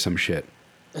aliens or some shit.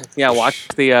 yeah. Watch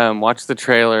the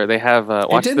trailer. They have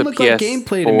watch it didn't the look PS4. like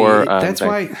gameplay to me. That's thing.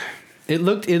 why it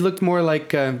looked more like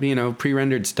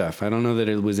pre-rendered stuff. I don't know that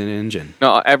it was an engine.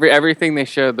 No, everything they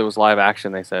showed there was live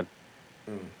action. They said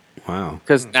Wow.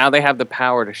 because now they have the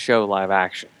power to show live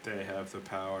action. They have the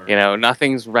power. You know,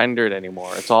 nothing's rendered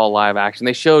anymore. It's all live action.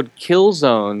 They showed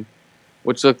Killzone,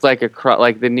 which looked like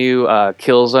like the new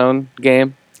Killzone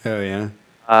game. Oh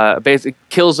yeah. Basic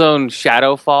Killzone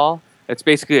Shadowfall. It's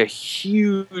basically a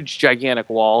huge, gigantic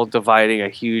wall dividing a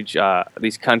huge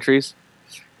these countries,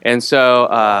 and so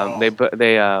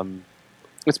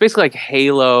it's basically like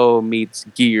Halo meets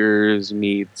Gears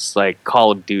meets like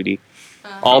Call of Duty.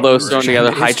 All those thrown together,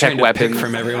 It's high trying tech to pick weapons.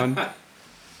 from everyone.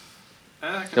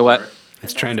 Ah, could The what? work.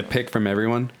 It's trying to pick from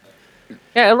everyone.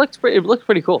 Yeah, it looked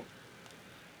pretty cool.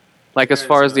 Like as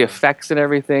far as the There's, effects and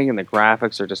everything, and the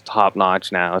graphics are just top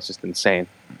notch now. It's just insane.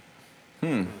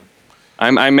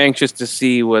 I'm anxious to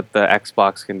see what the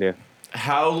Xbox can do.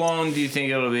 How long do you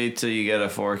think it'll be till you get a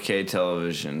 4K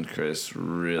television, Chris?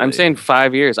 Really? I'm saying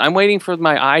 5 years. I'm waiting for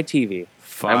my iTV.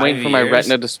 I'm waiting for my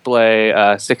Retina display,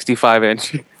 65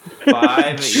 inch.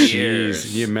 5 Jeez, years.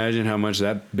 can you imagine how much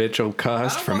that bitch will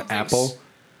cost I from don't think Apple? so.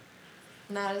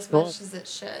 Not as much as it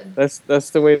should. That's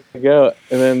the way to go.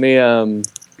 And then the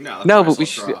No, no, the but we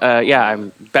price will should. drop.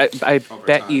 I Over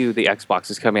bet time. you the Xbox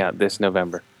is coming out this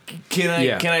November. Can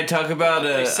I talk about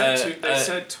They said, they a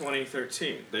said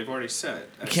 2013. They've already said.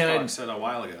 Can I- Xbox said a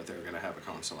while ago they were going to have a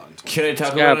console out in 2013. Can I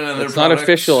talk Yeah, about another it's not product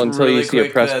official until you really see a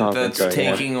quick press conference that's going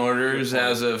on. taking orders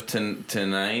as of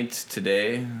tonight,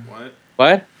 today? What?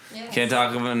 What? Yes. Can't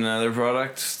talk of another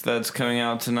product that's coming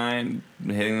out tonight,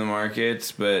 hitting the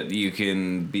markets, but you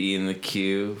can be in the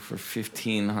queue for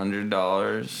 $1,500.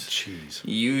 Jeez.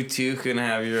 You too can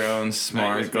have your own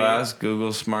smart with me. glass,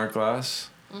 Google Smart Glass.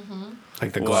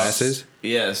 Like the glasses?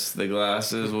 Yes, the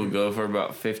glasses will go for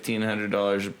about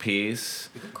 $1,500 a piece.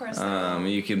 Of course.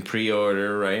 You can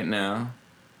pre-order right now.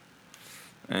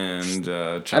 And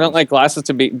I don't like glasses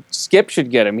to be. Skip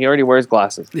should get him. He already wears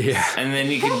glasses. Yeah. And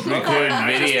then you can record I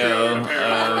just video pre-ordered a pair.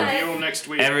 I'm of gonna review them next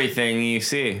week. everything you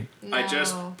see. I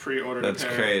just No. pre-ordered That's a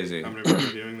pair. crazy. I'm going to be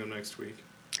reviewing them next week.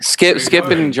 Skip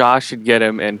and Josh should get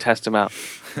him and test him out.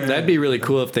 That'd be really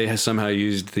cool if they somehow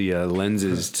used the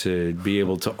lenses to be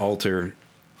able to alter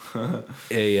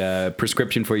a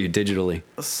prescription for you digitally.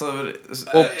 So,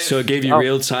 So it gave you Oh.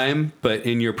 real time, but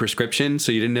in your prescription,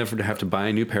 so you didn't ever have to buy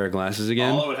a new pair of glasses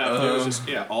again. All I would have to do is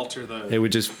just alter the. It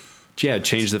would just,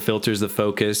 change the filters, the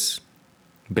focus,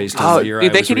 based on Oh, what your eye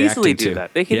dude, they was can easily reacting do to.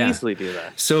 that. They can Yeah. easily do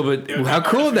that. So, but Yeah, how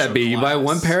cool would that be? You buy artificial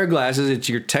one glass. pair of glasses, it's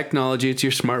your technology, it's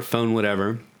your smartphone,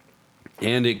 whatever,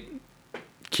 and it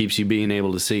keeps you being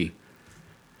able to see.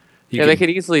 You Yeah, they can-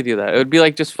 could easily do that. It would be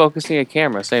like just focusing a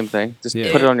camera. Same thing. Just Yeah.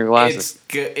 put it on your glasses.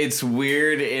 It's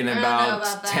weird in I don't know about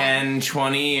about that. 10,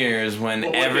 20 years when What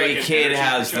would be every like an kid energy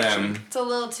has projection? them. It's a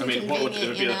little too I mean, what would it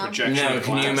convenient, be? you A know. projection? No, of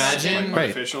can you glass, imagine? Like Right.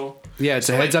 artificial. Yeah, it's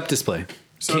a heads-up display.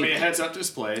 So it'd be a heads-up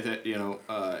display that,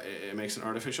 it makes an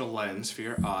artificial lens for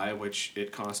your eye, which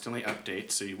it constantly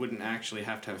updates, so you wouldn't actually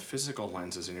have to have physical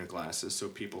lenses in your glasses, so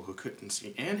people who couldn't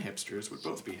see and hipsters would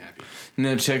both be happy.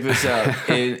 No, check this out.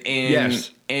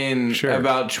 In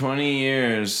about 20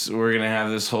 years, we're going to have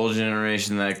this whole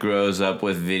generation that grows up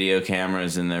with video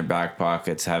cameras in their back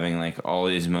pockets, having, like, all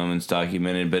these moments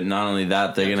documented. But not only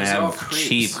that, they're going to have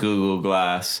cheap Google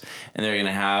Glass, and they're going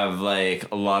to have, like,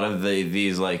 a lot of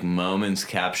these, like, moments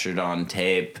captured on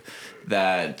tape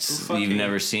that you've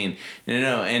never seen.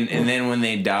 No, and then when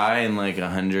they die in, like,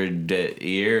 100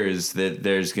 years, that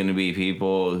there's going to be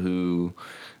people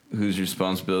whose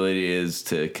responsibility is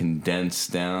to condense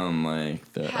down,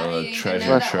 like, the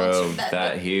treasure trove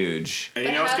that huge. But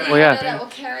how do you know that will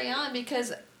carry on?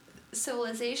 Because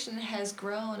civilization has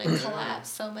grown and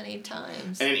collapsed so many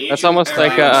times. That's almost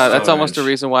like that's almost the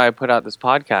reason why I put out this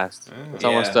podcast. It's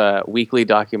almost a weekly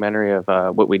documentary of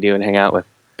what we do and hang out with.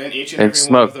 And each and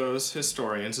every one of those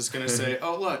historians is going to say,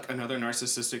 "Oh, look, another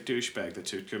narcissistic douchebag that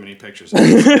took too many pictures."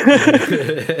 Holy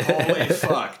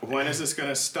fuck! When is this going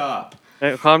to stop?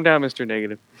 Hey, calm down, Mr.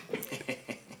 Negative.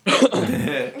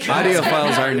 Audio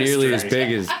files aren't nearly as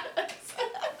big as.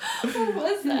 What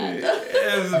was that?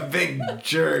 It was a big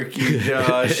jerk, you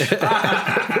Josh.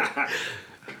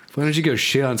 Why don't you go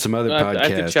shit on some other podcast? I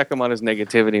have to check him on his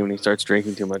negativity when he starts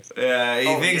drinking too much. Yeah,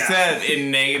 he thinks that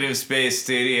in Negative Space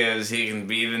Studios he can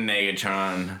be the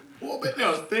Negatron. Well, but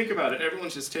no, think about it.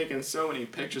 Everyone's just taking so many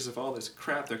pictures of all this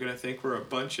crap. They're going to think we're a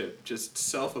bunch of just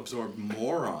self-absorbed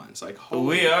morons. Like,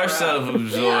 we are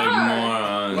self-absorbed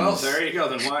morons. Well, there you go.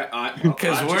 Then why?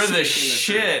 Because we're the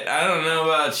shit. I don't know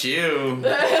about you.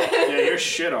 Yeah, you're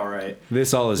shit, all right.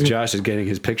 This all is Josh is getting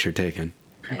his picture taken.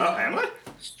 Oh, am I?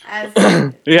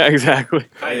 Yeah, exactly.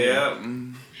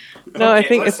 No, Okay, I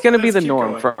think it's going to be the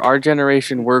norm for our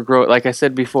generation. We're like I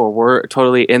said before, we're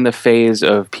totally in the phase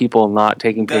of people not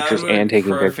taking pictures and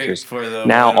taking pictures.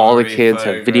 Now all the kids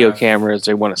have video cameras.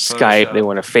 They want to Skype. They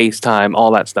want to FaceTime.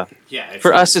 All that stuff. Yeah.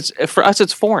 For us,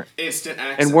 it's foreign. Instant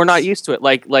access. And we're not used to it.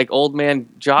 Like old man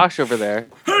Josh over there.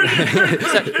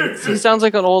 He sounds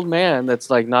like an old man that's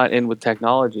like not in with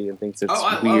technology and thinks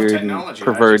it's weird and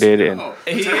perverted, and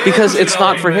because it's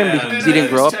not for him because he didn't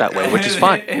grow up that way, which is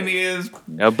fine. And he is.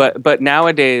 But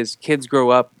nowadays kids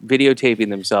grow up videotaping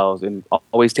themselves and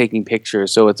always taking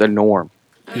pictures, so it's a norm.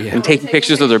 Yeah. And taking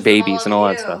pictures of their babies and all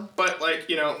that stuff. But, like,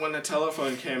 when the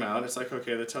telephone came out, it's like,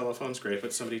 okay, the telephone's great,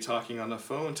 but somebody talking on the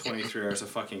phone 23 hours a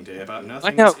fucking day about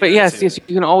nothing. I know, but yes, you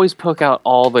can always poke out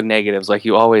all the negatives like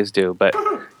you always do, but,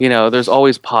 there's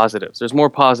always positives. There's more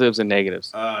positives than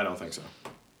negatives. I don't think so.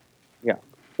 Yeah.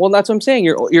 Well, that's what I'm saying.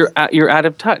 You're out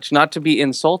of touch. Not to be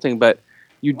insulting, but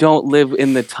you don't live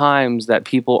in the times that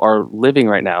people are living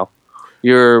right now.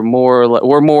 We're more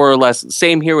or less,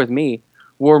 same here with me.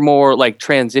 We're more like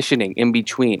transitioning in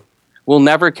between. We'll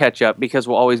never catch up because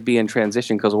we'll always be in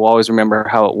transition because we'll always remember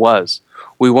how it was.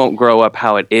 We won't grow up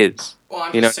how it is. Well,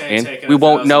 I'm just saying, we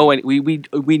won't know any,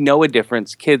 we know a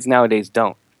difference. Kids nowadays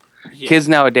don't. Yeah. Kids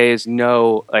nowadays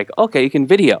know, like, okay, you can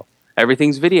video.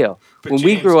 Everything's video. But when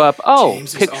we grew up,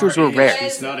 pictures were rare.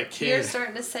 He's not a kid. You're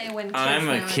starting to say when kids I'm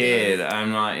a kid.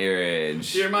 I'm not your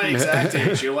age. You're my exact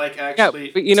age. You're like actually.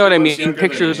 Yeah, but you know what I mean?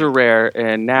 Pictures are rare,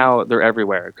 and now they're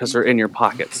everywhere because they're in your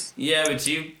pockets. Yeah, but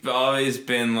you've always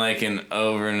been like an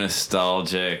over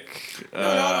nostalgic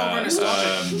basket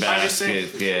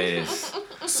case.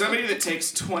 Somebody that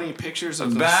takes 20 pictures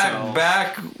of themselves.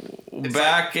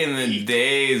 Back in the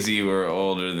days, you were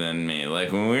older than me.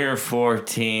 Like, when we were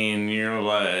 14, you're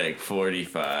like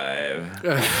 45. At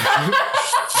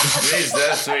least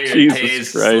that's where your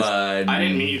taste slide. I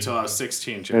didn't meet you till I was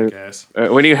 16, jackass.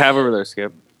 What do you have over there,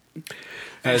 Skip?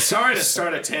 Sorry to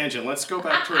start a tangent. Let's go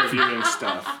back to reviewing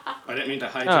stuff. I didn't mean to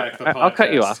hijack the podcast. I'll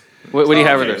cut you off. What do you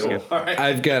have over there, Skip? Right.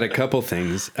 I've got a couple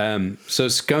things. So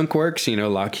Skunk Works,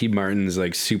 Lockheed Martin's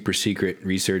like super secret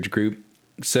research group,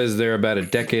 says they're about a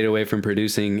decade away from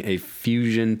producing a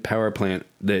fusion power plant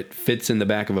that fits in the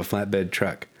back of a flatbed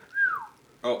truck.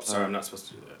 Oh, sorry, I'm not supposed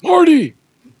to do that. Marty,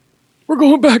 we're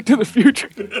going back to the future.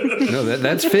 No,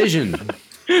 that's fission.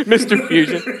 Mr.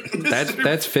 Fusion.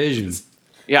 That's fission.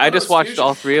 Yeah, I just watched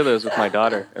all three of those with my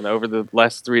daughter, and over the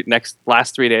last 3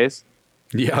 days.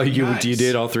 Yeah, you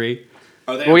did all three.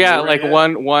 Well, yeah, like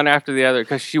one after the other,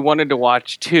 because she wanted to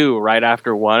watch 2 right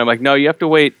after 1. I'm like, no, you have to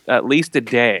wait at least a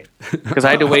day, because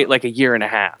I had to wait like a year and a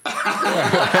half.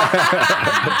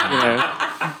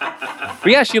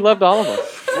 But yeah, she loved all of them.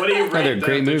 What do you rate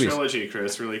the trilogy,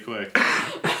 Chris? Really quick.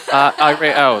 I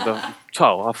rate a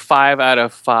 5 out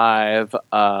of 5.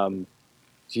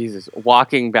 Jesus,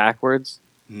 Walking Backwards.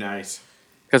 Nice.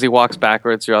 because he walks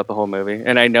backwards throughout the whole movie,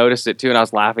 and I noticed it too, and I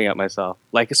was laughing at myself.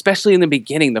 Like especially in the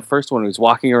beginning, the first one, he was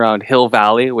walking around Hill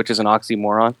Valley, which is an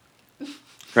oxymoron,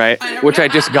 right? Which I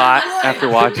just got after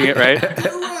watching it, right?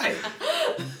 You're right.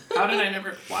 How did I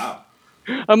never? Wow.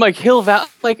 I'm like Hill Valley.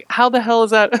 Like how the hell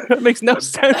is that? That makes no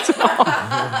sense at all.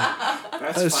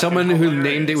 That's Someone fucking who hilarious.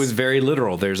 named it was very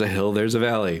literal. There's a hill, there's a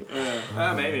valley.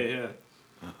 Maybe, yeah.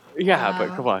 Yeah,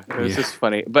 but come on, it was just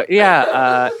funny. But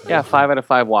yeah, 5 out of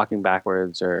 5 walking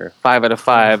backwards, or 5 out of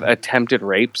 5 attempted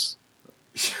rapes.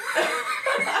 Okay.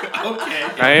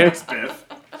 Right? Thanks, Biff.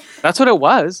 That's what it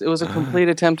was. It was a complete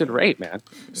attempted rape, man.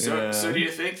 So do you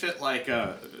think that like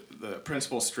the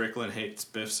Principal Strickland hates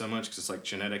Biff so much because it's like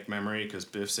genetic memory because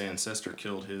Biff's ancestor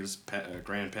killed his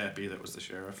grandpappy that was the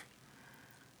sheriff?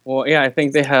 Well, yeah, I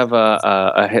think they have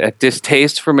a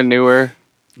distaste for manure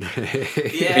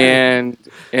and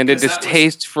a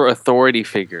distaste for authority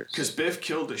figures. Because Biff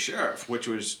killed the sheriff, which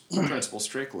was Principal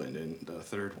Strickland in the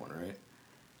third one,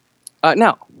 right?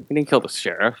 No, he didn't kill the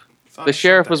sheriff. Thought The he shot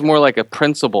sheriff that was guy. more like a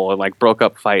principal and like broke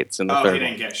up fights in the Oh, third he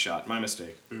didn't one. get shot. My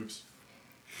mistake. Oops.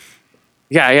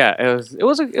 Yeah,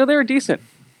 they were decent.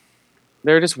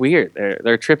 They're just weird.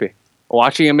 They're trippy.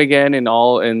 Watching him again and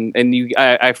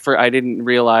I didn't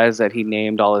realize that he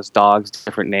named all his dogs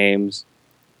different names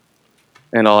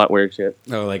and all that weird shit.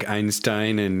 Oh, like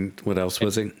Einstein and what else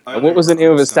was it? What was the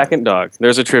name of his second dog?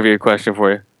 There's a trivia question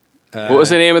for you. What was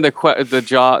the name of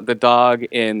the dog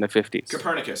in the 50s?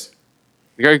 Copernicus.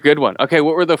 Very good one. Okay,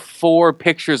 what were the 4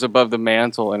 pictures above the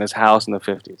mantle in his house in the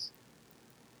 50s?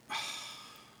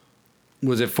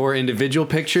 Was it 4 individual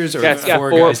pictures or Yes, four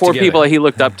four guys together? people that he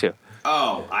looked up to.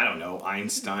 Oh, I don't know.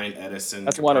 Einstein, Edison,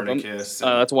 That's one of them. Copernicus.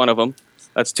 That's one of them.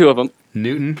 That's 2 of them.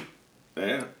 Newton.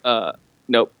 Yeah.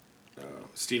 Nope.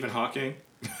 Stephen Hawking.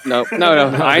 No.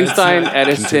 Einstein,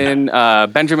 Edison,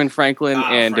 Benjamin Franklin,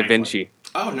 and Da Franklin. Vinci.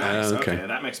 Oh, nice. Okay. Okay,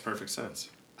 that makes perfect sense.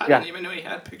 I Yeah. didn't even know he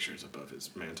had pictures above his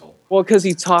mantle. Well, because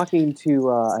he's talking to,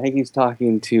 I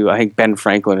think Ben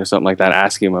Franklin or something like that,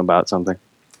 asking him about something.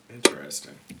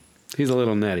 Interesting. He's a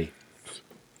little nutty.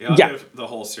 Yeah, I'll Yeah. give the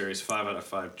whole series 5 out of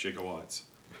 5 gigawatts.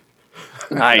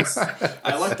 Nice.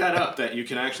 I looked that up, that you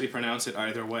can actually pronounce it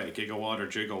either way, gigawatt or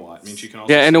gigawatt. Means you can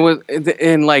also Yeah, and say- it was,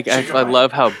 and like, I Gigabyte.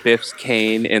 love how Biff's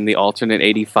cane in the alternate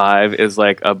 85 is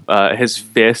like his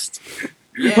fist,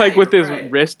 Yeah, like with you're his right.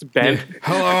 wrist bent.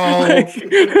 Hello.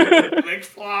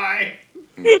 McFly.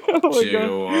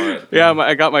 Gigawatt. Yeah,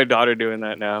 I got my daughter doing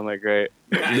that now. I'm like, great.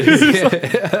 The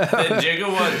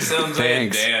gigawatt sounds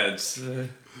Thanks. like a dance.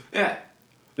 Yeah.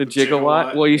 The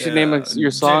Gigawatt, gigawatt. Well, you should yeah. name your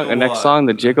song, a next Gigawatt. song,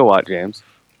 the gigawatt, James.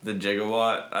 The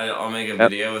gigawatt. I'll make a Yep.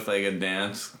 video with like a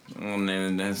dance. I'll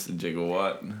name the dance the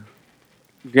gigawatt.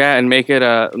 Yeah, and make it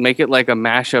like a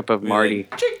mashup of Be Marty.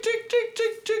 like, Chick, chick, chick,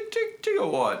 chick, chick, chick,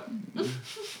 gigawatt.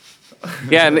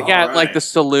 Yeah, and yeah, All like right. the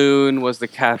saloon was the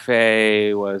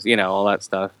cafe, was all that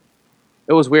stuff.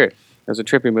 It was weird. It was a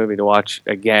trippy movie to watch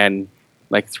again,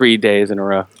 like 3 days in a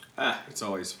row. It's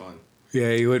always fun.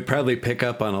 Yeah, you would probably pick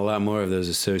up on a lot more of those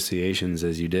associations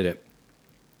as you did it.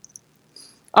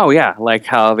 Oh yeah, like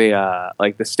how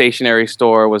the stationery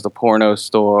store was the porno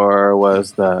store,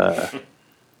 was the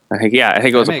I think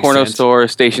it was That a makes porno sense. store,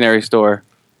 stationery store,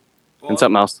 Well, and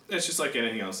something else. It's just like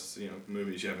anything else,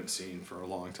 movies you haven't seen for a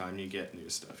long time. You get new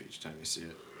stuff each time you see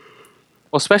it.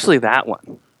 Well, especially that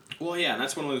one. Well, yeah, and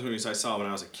that's one of those movies I saw when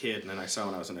I was a kid, and then I saw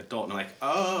when I was an adult, and I'm like,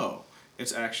 oh,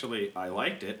 it's actually, I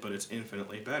liked it, but it's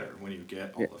infinitely better when you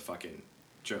get all the fucking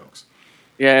jokes.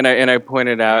 Yeah, and I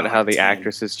pointed out Yeah, how the 10.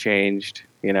 actress has changed,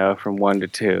 from 1 to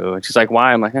 2, and she's like,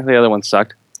 "Why?" I'm like, "The other one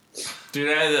sucked." Dude,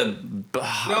 I had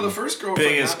No, the the first girl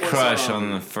biggest that was, crush on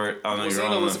the wasn't it girl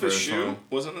in the Elizabeth first Shue? one.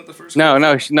 Wasn't it the first No,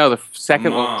 girl? no, the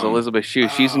second one was Mom. Elizabeth Shue.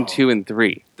 She's in Oh. 2 and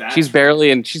 3. That's She's barely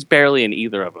in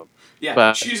either of them. Yeah,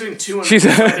 but she's in 2 and She's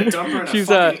decided to dump her in a she's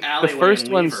fucking the alleyway first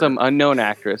and one's leave her. some unknown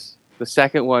actress. The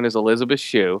second one is Elizabeth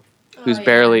Shue, who's Oh, yeah.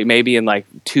 barely maybe in like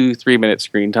 2-3 minute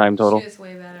screen time total. She is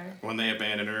way better. When they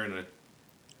abandoned her in a...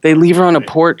 They leave her on a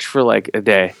porch for like a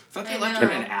day. I thought I they left know,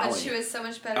 her in an alley. but she was so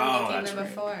much better Oh, looking that's than right.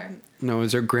 before. No, it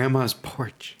was her grandma's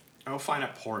porch. Go find a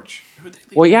porch. Who would they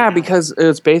leave Well, in yeah, an alley? because it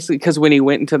was basically because when he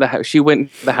went into the house, she went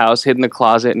into the house, hid in the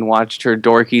closet, and watched her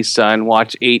dorky son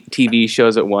watch 8 TV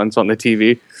shows at once on the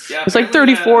TV. Yeah, It's like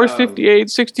apparently 34, that, 58,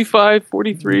 65,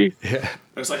 43.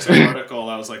 There's like some article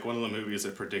that was like one of the movies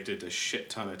that predicted a shit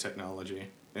ton of technology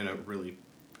in a really...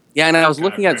 Yeah, and I was Kinda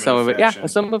looking at some of it. primitive Yeah, fashion.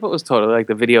 some of it was totally like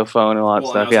the video phone and all that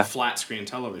Well, stuff. and it Yeah, was a flat screen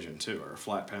television too, or a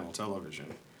flat panel television.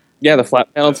 yeah, the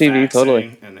flat panel The TV, faxing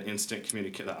totally. And the instant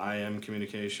the IM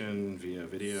communication via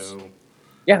video.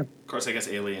 Yeah, Of course, I guess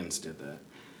Aliens did that.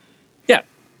 yeah,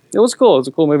 it was cool. It was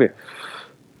a cool movie.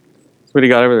 That's what he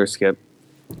got over there, Skip.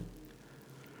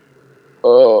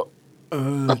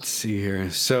 Let's see here.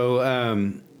 So,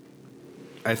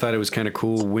 I thought it was kind of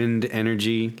cool. Wind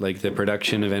energy, like the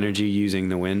production of energy using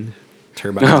the wind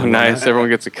turbines. Oh, nice. Everyone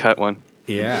gets a cut one.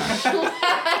 Yeah.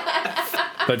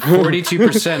 But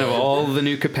 42% of all the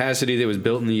new capacity that was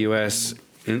built in the U.S.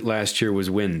 last year was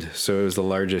wind. So it was the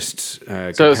largest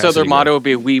So their motto would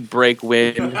be, we break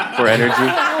wind for energy.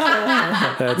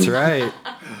 That's right.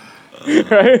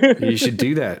 You should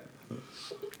do that.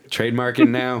 Trademark it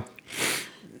now.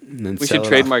 We should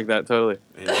trademark that, totally.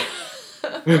 Yeah.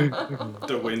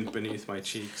 The wind beneath my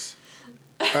cheeks.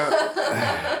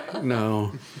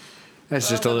 No. That's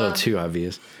just a little too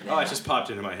obvious. Oh, it just popped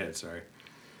into my head, sorry.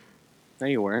 No,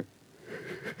 you weren't.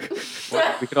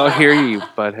 We could all hear you,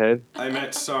 butthead. I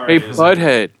meant sorry. Hey,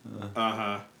 butthead.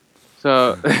 Uh-huh.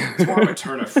 So It's more of a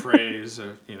turn of phrase.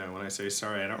 When I say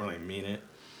sorry, I don't really mean it.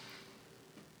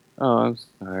 Oh, I'm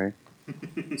sorry.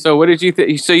 So what did you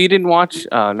think? So you didn't watch?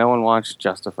 No one watched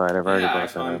Justified. I've already brought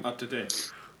that I'm up. up to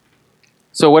date.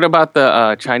 So what about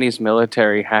the Chinese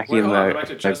military hacking Hold on, go back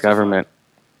to the Justified. government?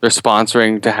 They're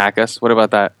sponsoring to hack us. What about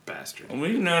that? Bastard.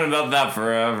 We've known about that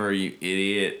forever, you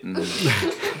idiot.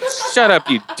 Shut up,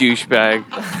 you douchebag.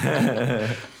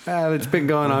 It's been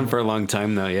going on for a long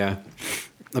time, though, yeah.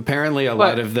 Apparently, a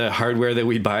lot of the hardware that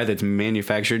we buy that's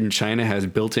manufactured in China has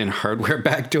built-in hardware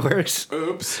backdoors.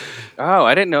 Oops. Oh,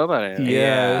 I didn't know about it.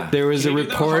 Yeah, there was a Can you do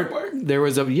that report. hardware? There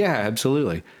was yeah,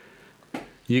 absolutely.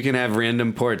 You can have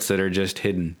random ports that are just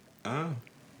hidden. Oh.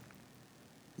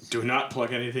 Do not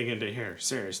plug anything into here.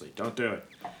 Seriously, don't do it.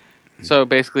 So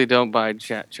basically, don't buy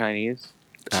Chinese.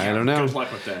 I don't know. Good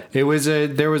luck with that. There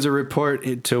was a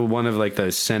report to one of like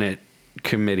the Senate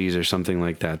committees or something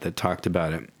like that talked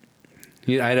about it.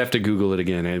 Yeah, I'd have to Google it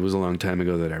again. It was a long time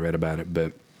ago that I read about it,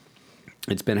 but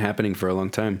it's been happening for a long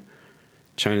time.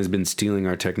 China's been stealing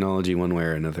our technology one way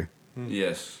or another.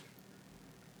 Yes.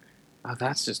 Oh,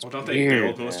 that's just Well, don't they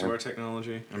weird. build most of our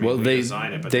technology? I mean, Well, we they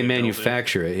design it, but they build it.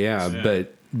 manufacture it, yeah, Yeah.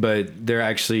 but they're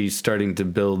actually starting to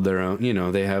build their own.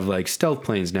 They have like stealth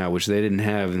planes now, which they didn't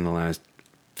have in the last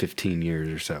 15 years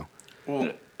or so.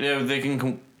 Well, Yeah, they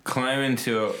can climb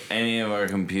into any of our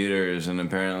computers, and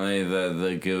apparently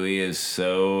the GUI is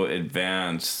so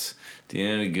advanced. Do you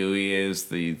know what a GUI is?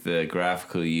 The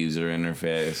graphical user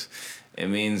interface. It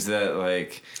means that,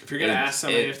 like... if you're going to ask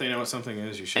somebody if they know what something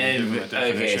is, you should give them a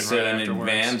definition okay, so right an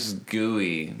afterwards. advanced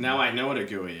GUI Now I know what a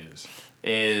GUI is.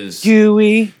 is...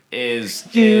 Gooey, Is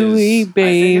gooey, I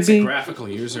think it's a baby. graphical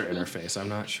user interface. I'm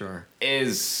not sure.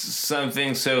 is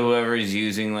something so whoever is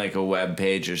using like a web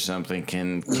page or something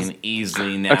can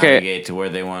easily navigate to where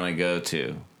they want to go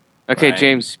to. Okay, Right.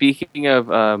 James. Speaking of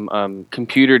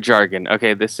computer jargon,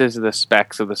 okay, this is the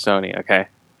specs of the Sony. Okay,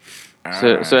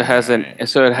 so it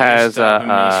has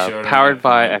powered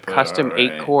by a custom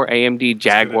 8-core AMD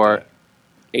Jaguar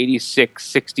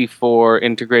 8664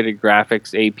 integrated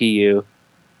graphics APU,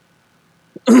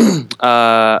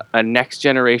 a next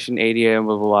generation ADA,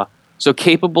 blah blah blah. So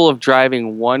capable of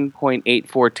driving 1.84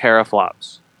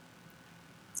 teraflops.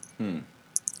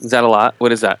 Is that a lot?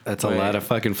 What is that? That's a lot of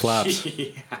fucking flops.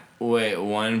 Wait,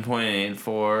 1.84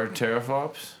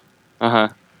 teraflops? Uh-huh.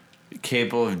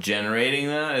 Capable of generating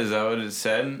that? Is that what it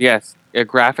said? Yes, a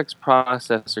graphics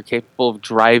processor capable of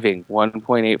driving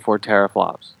 1.84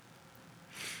 teraflops.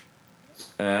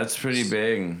 That's pretty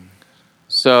big.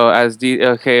 So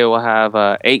we'll have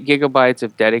 8 gigabytes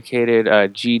of dedicated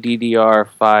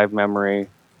GDDR5 memory.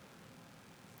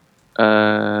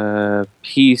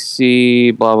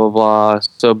 PC, blah blah blah.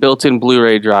 So built-in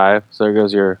Blu-ray drive. So there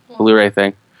goes your Blu-ray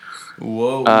thing.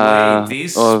 Whoa, wait,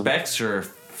 these specs are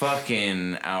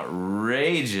fucking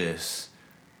outrageous.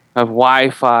 Of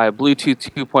Wi-Fi, Bluetooth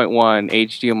 2.1,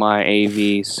 HDMI,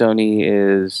 AV. Sony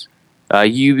is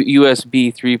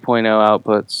USB 3.0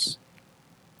 outputs.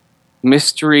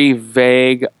 Mystery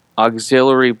vague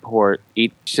auxiliary port.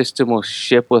 Each system will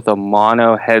ship with a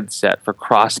mono headset for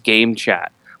cross game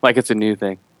chat. Like it's a new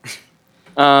thing.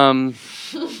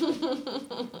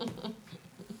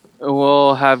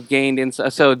 We'll have gained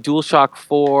so DualShock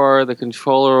 4, the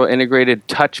controller will integrated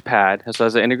touchpad. So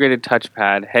it's an integrated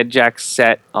touchpad, head jack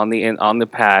set on the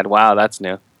pad. Wow, that's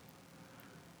new.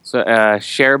 So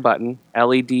share button,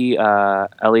 LED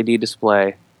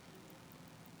display.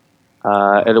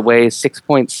 It weighs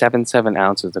 6.77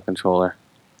 ounces. The controller.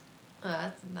 Oh,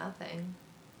 that's nothing.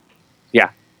 Yeah.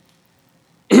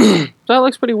 So that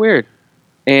looks pretty weird.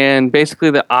 And basically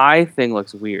the eye thing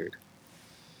looks weird.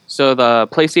 So the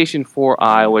PlayStation 4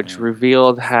 Eye, which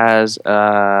revealed has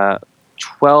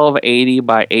 1280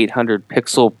 by 800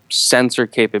 pixel sensor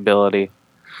capability,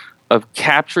 of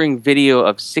capturing video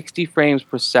of 60 frames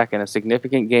per second, a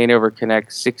significant gain over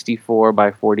Kinect 64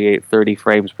 by 48 30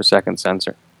 frames per second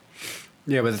sensor.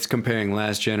 Yeah, but it's comparing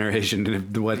last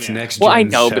generation to what's next Well, gen. I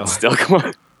know, so but still, come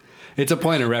on. it's a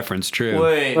point of reference, true.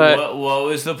 Wait, But- what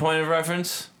was the point of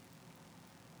reference?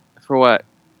 For what?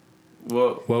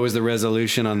 What? What was the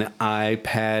resolution on the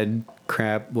iPad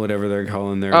crap, whatever they're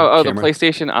calling their Oh, the camera?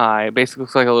 PlayStation Eye basically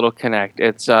looks like a little Kinect.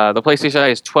 It's the PlayStation Eye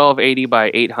is 1280 by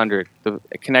 800. The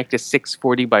Kinect is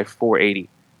 640 by 480,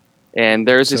 and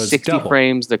theirs So is it's 60 double.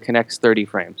 frames. The Kinect's 30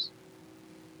 frames.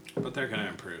 But they're gonna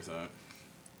improve that.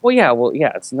 Well,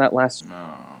 yeah, it's not last.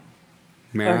 No.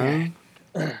 Meow.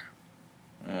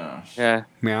 Yeah. Yeah,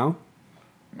 Meow.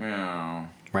 Meow.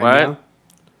 Right What? meow.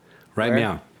 Right Where?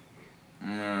 meow.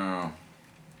 Meow.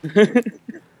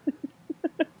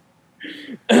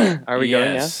 are we going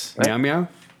now? Yes. Meow meow.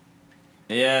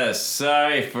 Yes.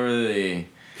 Sorry for the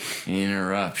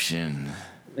interruption.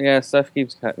 Yeah, stuff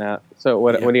keeps cutting out. So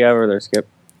what? Yeah. What do you have over there, Skip?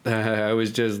 I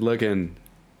was just looking,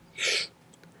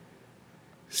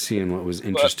 seeing what was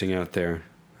interesting out there.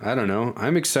 I don't know.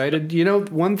 I'm excited. You know,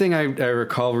 one thing I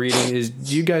recall reading is,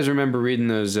 do you guys remember reading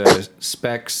those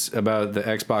specs about the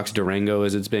Xbox Durango,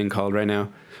 as it's being called right now?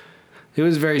 It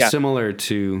was very Yeah. similar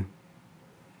to,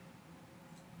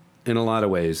 in a lot of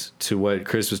ways, to what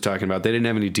Chris was talking about. They didn't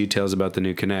have any details about the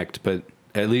new Kinect, but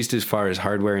at least as far as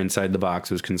hardware inside the box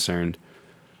was concerned,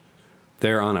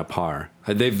 they're on a par.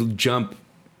 They've jumped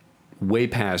way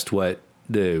past what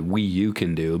the Wii U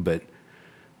can do, but,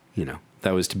 you know,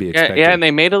 that was to be expected. Yeah, and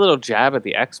they made a little jab at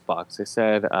the Xbox.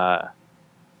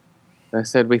 They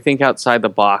said we think outside the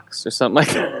box or something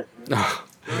like that.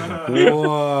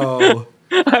 Whoa.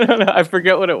 I don't know. I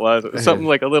forget what it was. It was something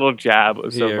like a little jab. It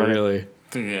was so Yeah, funny. really.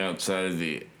 Thinking outside of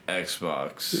the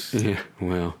Xbox. Yeah,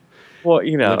 well, Well,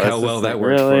 you know, look how it's well just that like,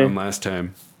 worked really? for him last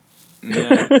time.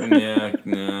 Nyah, nyah,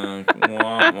 nyah,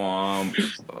 womp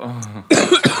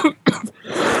womp.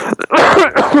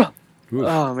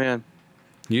 Oh man,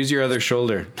 Use your other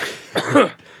shoulder.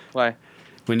 why?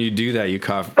 When you do that, you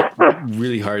cough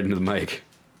really hard into the mic.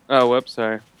 Oh, whoops,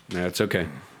 sorry. No, it's okay.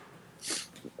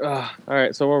 All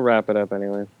right, so we'll wrap it up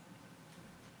anyway.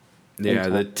 Yeah,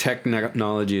 the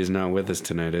technology is not with us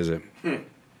tonight, is it? No,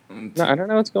 I don't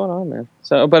know what's going on, man.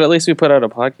 So, but at least we put out a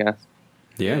podcast.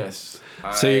 Yeah. Yes.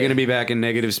 So you're going to be back in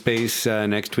negative space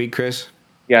next week, Chris?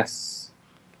 Yes,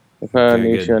 we'll put out a Very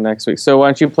new good. show next week. So why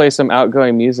don't you play some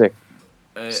outgoing music,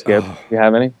 Skip? You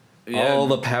have any? Yeah, All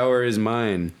the power is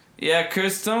mine. yeah,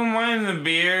 Chris, don't mind the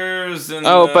beers and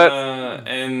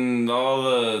and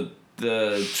all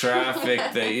the traffic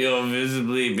that you'll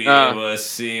visibly be able to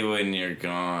see when you're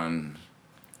gone.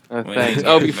 Thanks. you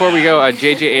Oh, get before we go, back.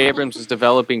 J.J. Abrams is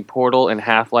developing Portal and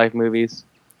Half-Life movies.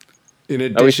 In We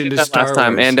addition did to that Star last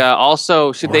time. Wars. And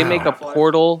also, should they make a Wow.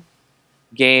 Portal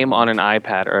game on an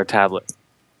iPad or a tablet?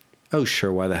 Oh,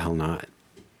 sure. Why the hell not?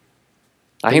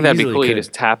 I They think that'd be easily cool. You could.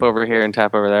 just tap over here and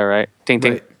tap over there, right? Ting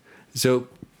ting. Right. So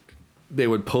they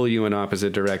would pull you in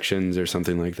opposite directions or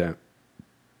something like that.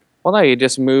 Well, no, you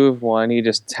just move one. You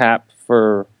just tap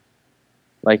for,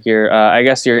 like your. I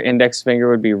guess your index finger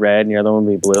would be red and your other one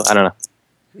would be blue. I don't know.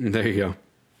 There you go.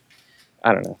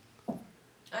 I don't know.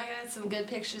 I got some good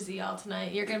pictures of y'all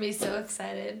tonight. You're gonna be so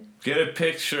excited. Get a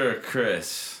picture of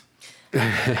Chris.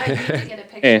 I need to get a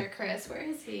picture Hey. of Chris. Where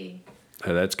is he?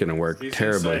 Oh, that's going to work He's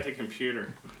terribly. inside the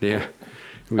computer. Yeah.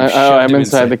 We've Oh, shoved I'm him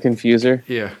inside the confuser.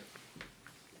 Yeah.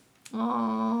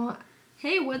 Oh,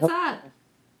 hey, what's up?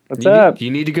 What's You up? need,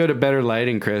 you need to go to better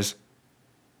lighting, Chris.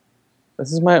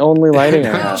 This is my only lighting. I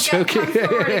Oh, have. joking. come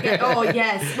forward again. Oh,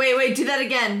 yes. Wait, do that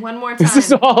again. One more time. This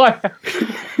is all I have.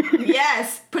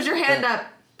 Yes. Put your hand up.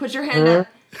 Put your hand up.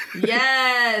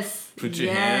 Yes. Put your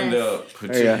Yes. hand up.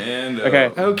 Put There you your go. hand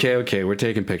up. Okay. Okay. We're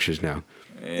taking pictures now.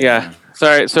 Yeah.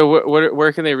 Sorry. So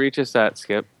where can they reach us at,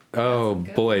 Skip? Oh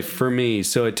boy, for me.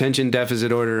 So attention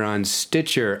deficit order on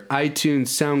Stitcher, iTunes,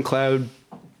 SoundCloud,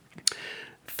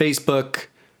 Facebook,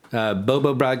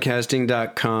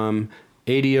 bobobroadcasting.com,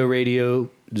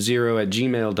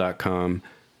 adioradio0@gmail.com,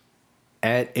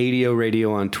 at ADIO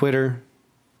Radio on Twitter.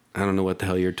 I don't know what the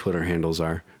hell your Twitter handles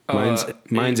are. Mine's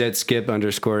at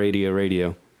skip_ADIO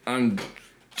Radio. I'm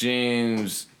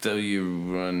James W.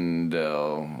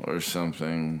 Rundell or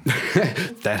something.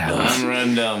 That helps. I'm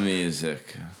Rundell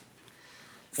Music.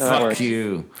 that Fuck works.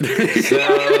 you. So,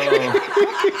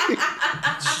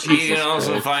 you can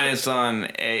also find us on,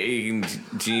 you can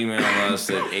Gmail us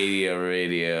at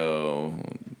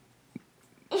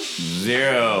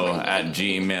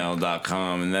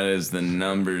adioradio0@gmail.com, and that is the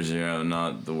number 0,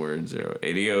 not the word 0.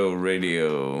 ADIO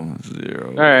Radio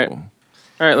 0. All right. All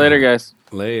right. Later, guys.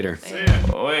 Later.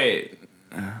 Wait,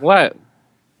 What?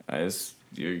 I just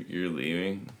You're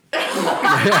leaving?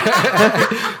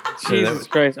 Jesus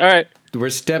Christ. All right. We're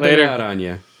stepping out on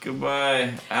you.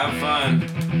 Goodbye. Have fun.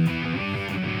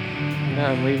 No,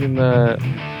 I'm leaving the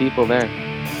people there.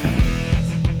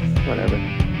 Whatever.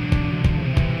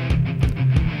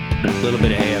 A little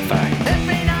bit of AFI.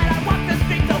 Every night I walk the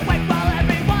streets awake while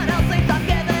everyone else sleeps. I'm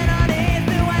giving unease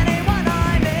to anyone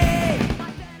I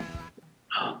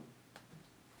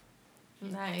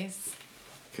meet. Nice.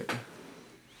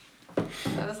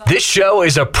 This show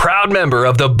is a proud member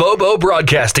of the Bobo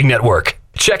Broadcasting Network.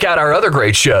 Check out our other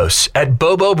great shows at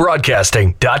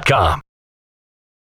bobobroadcasting.com.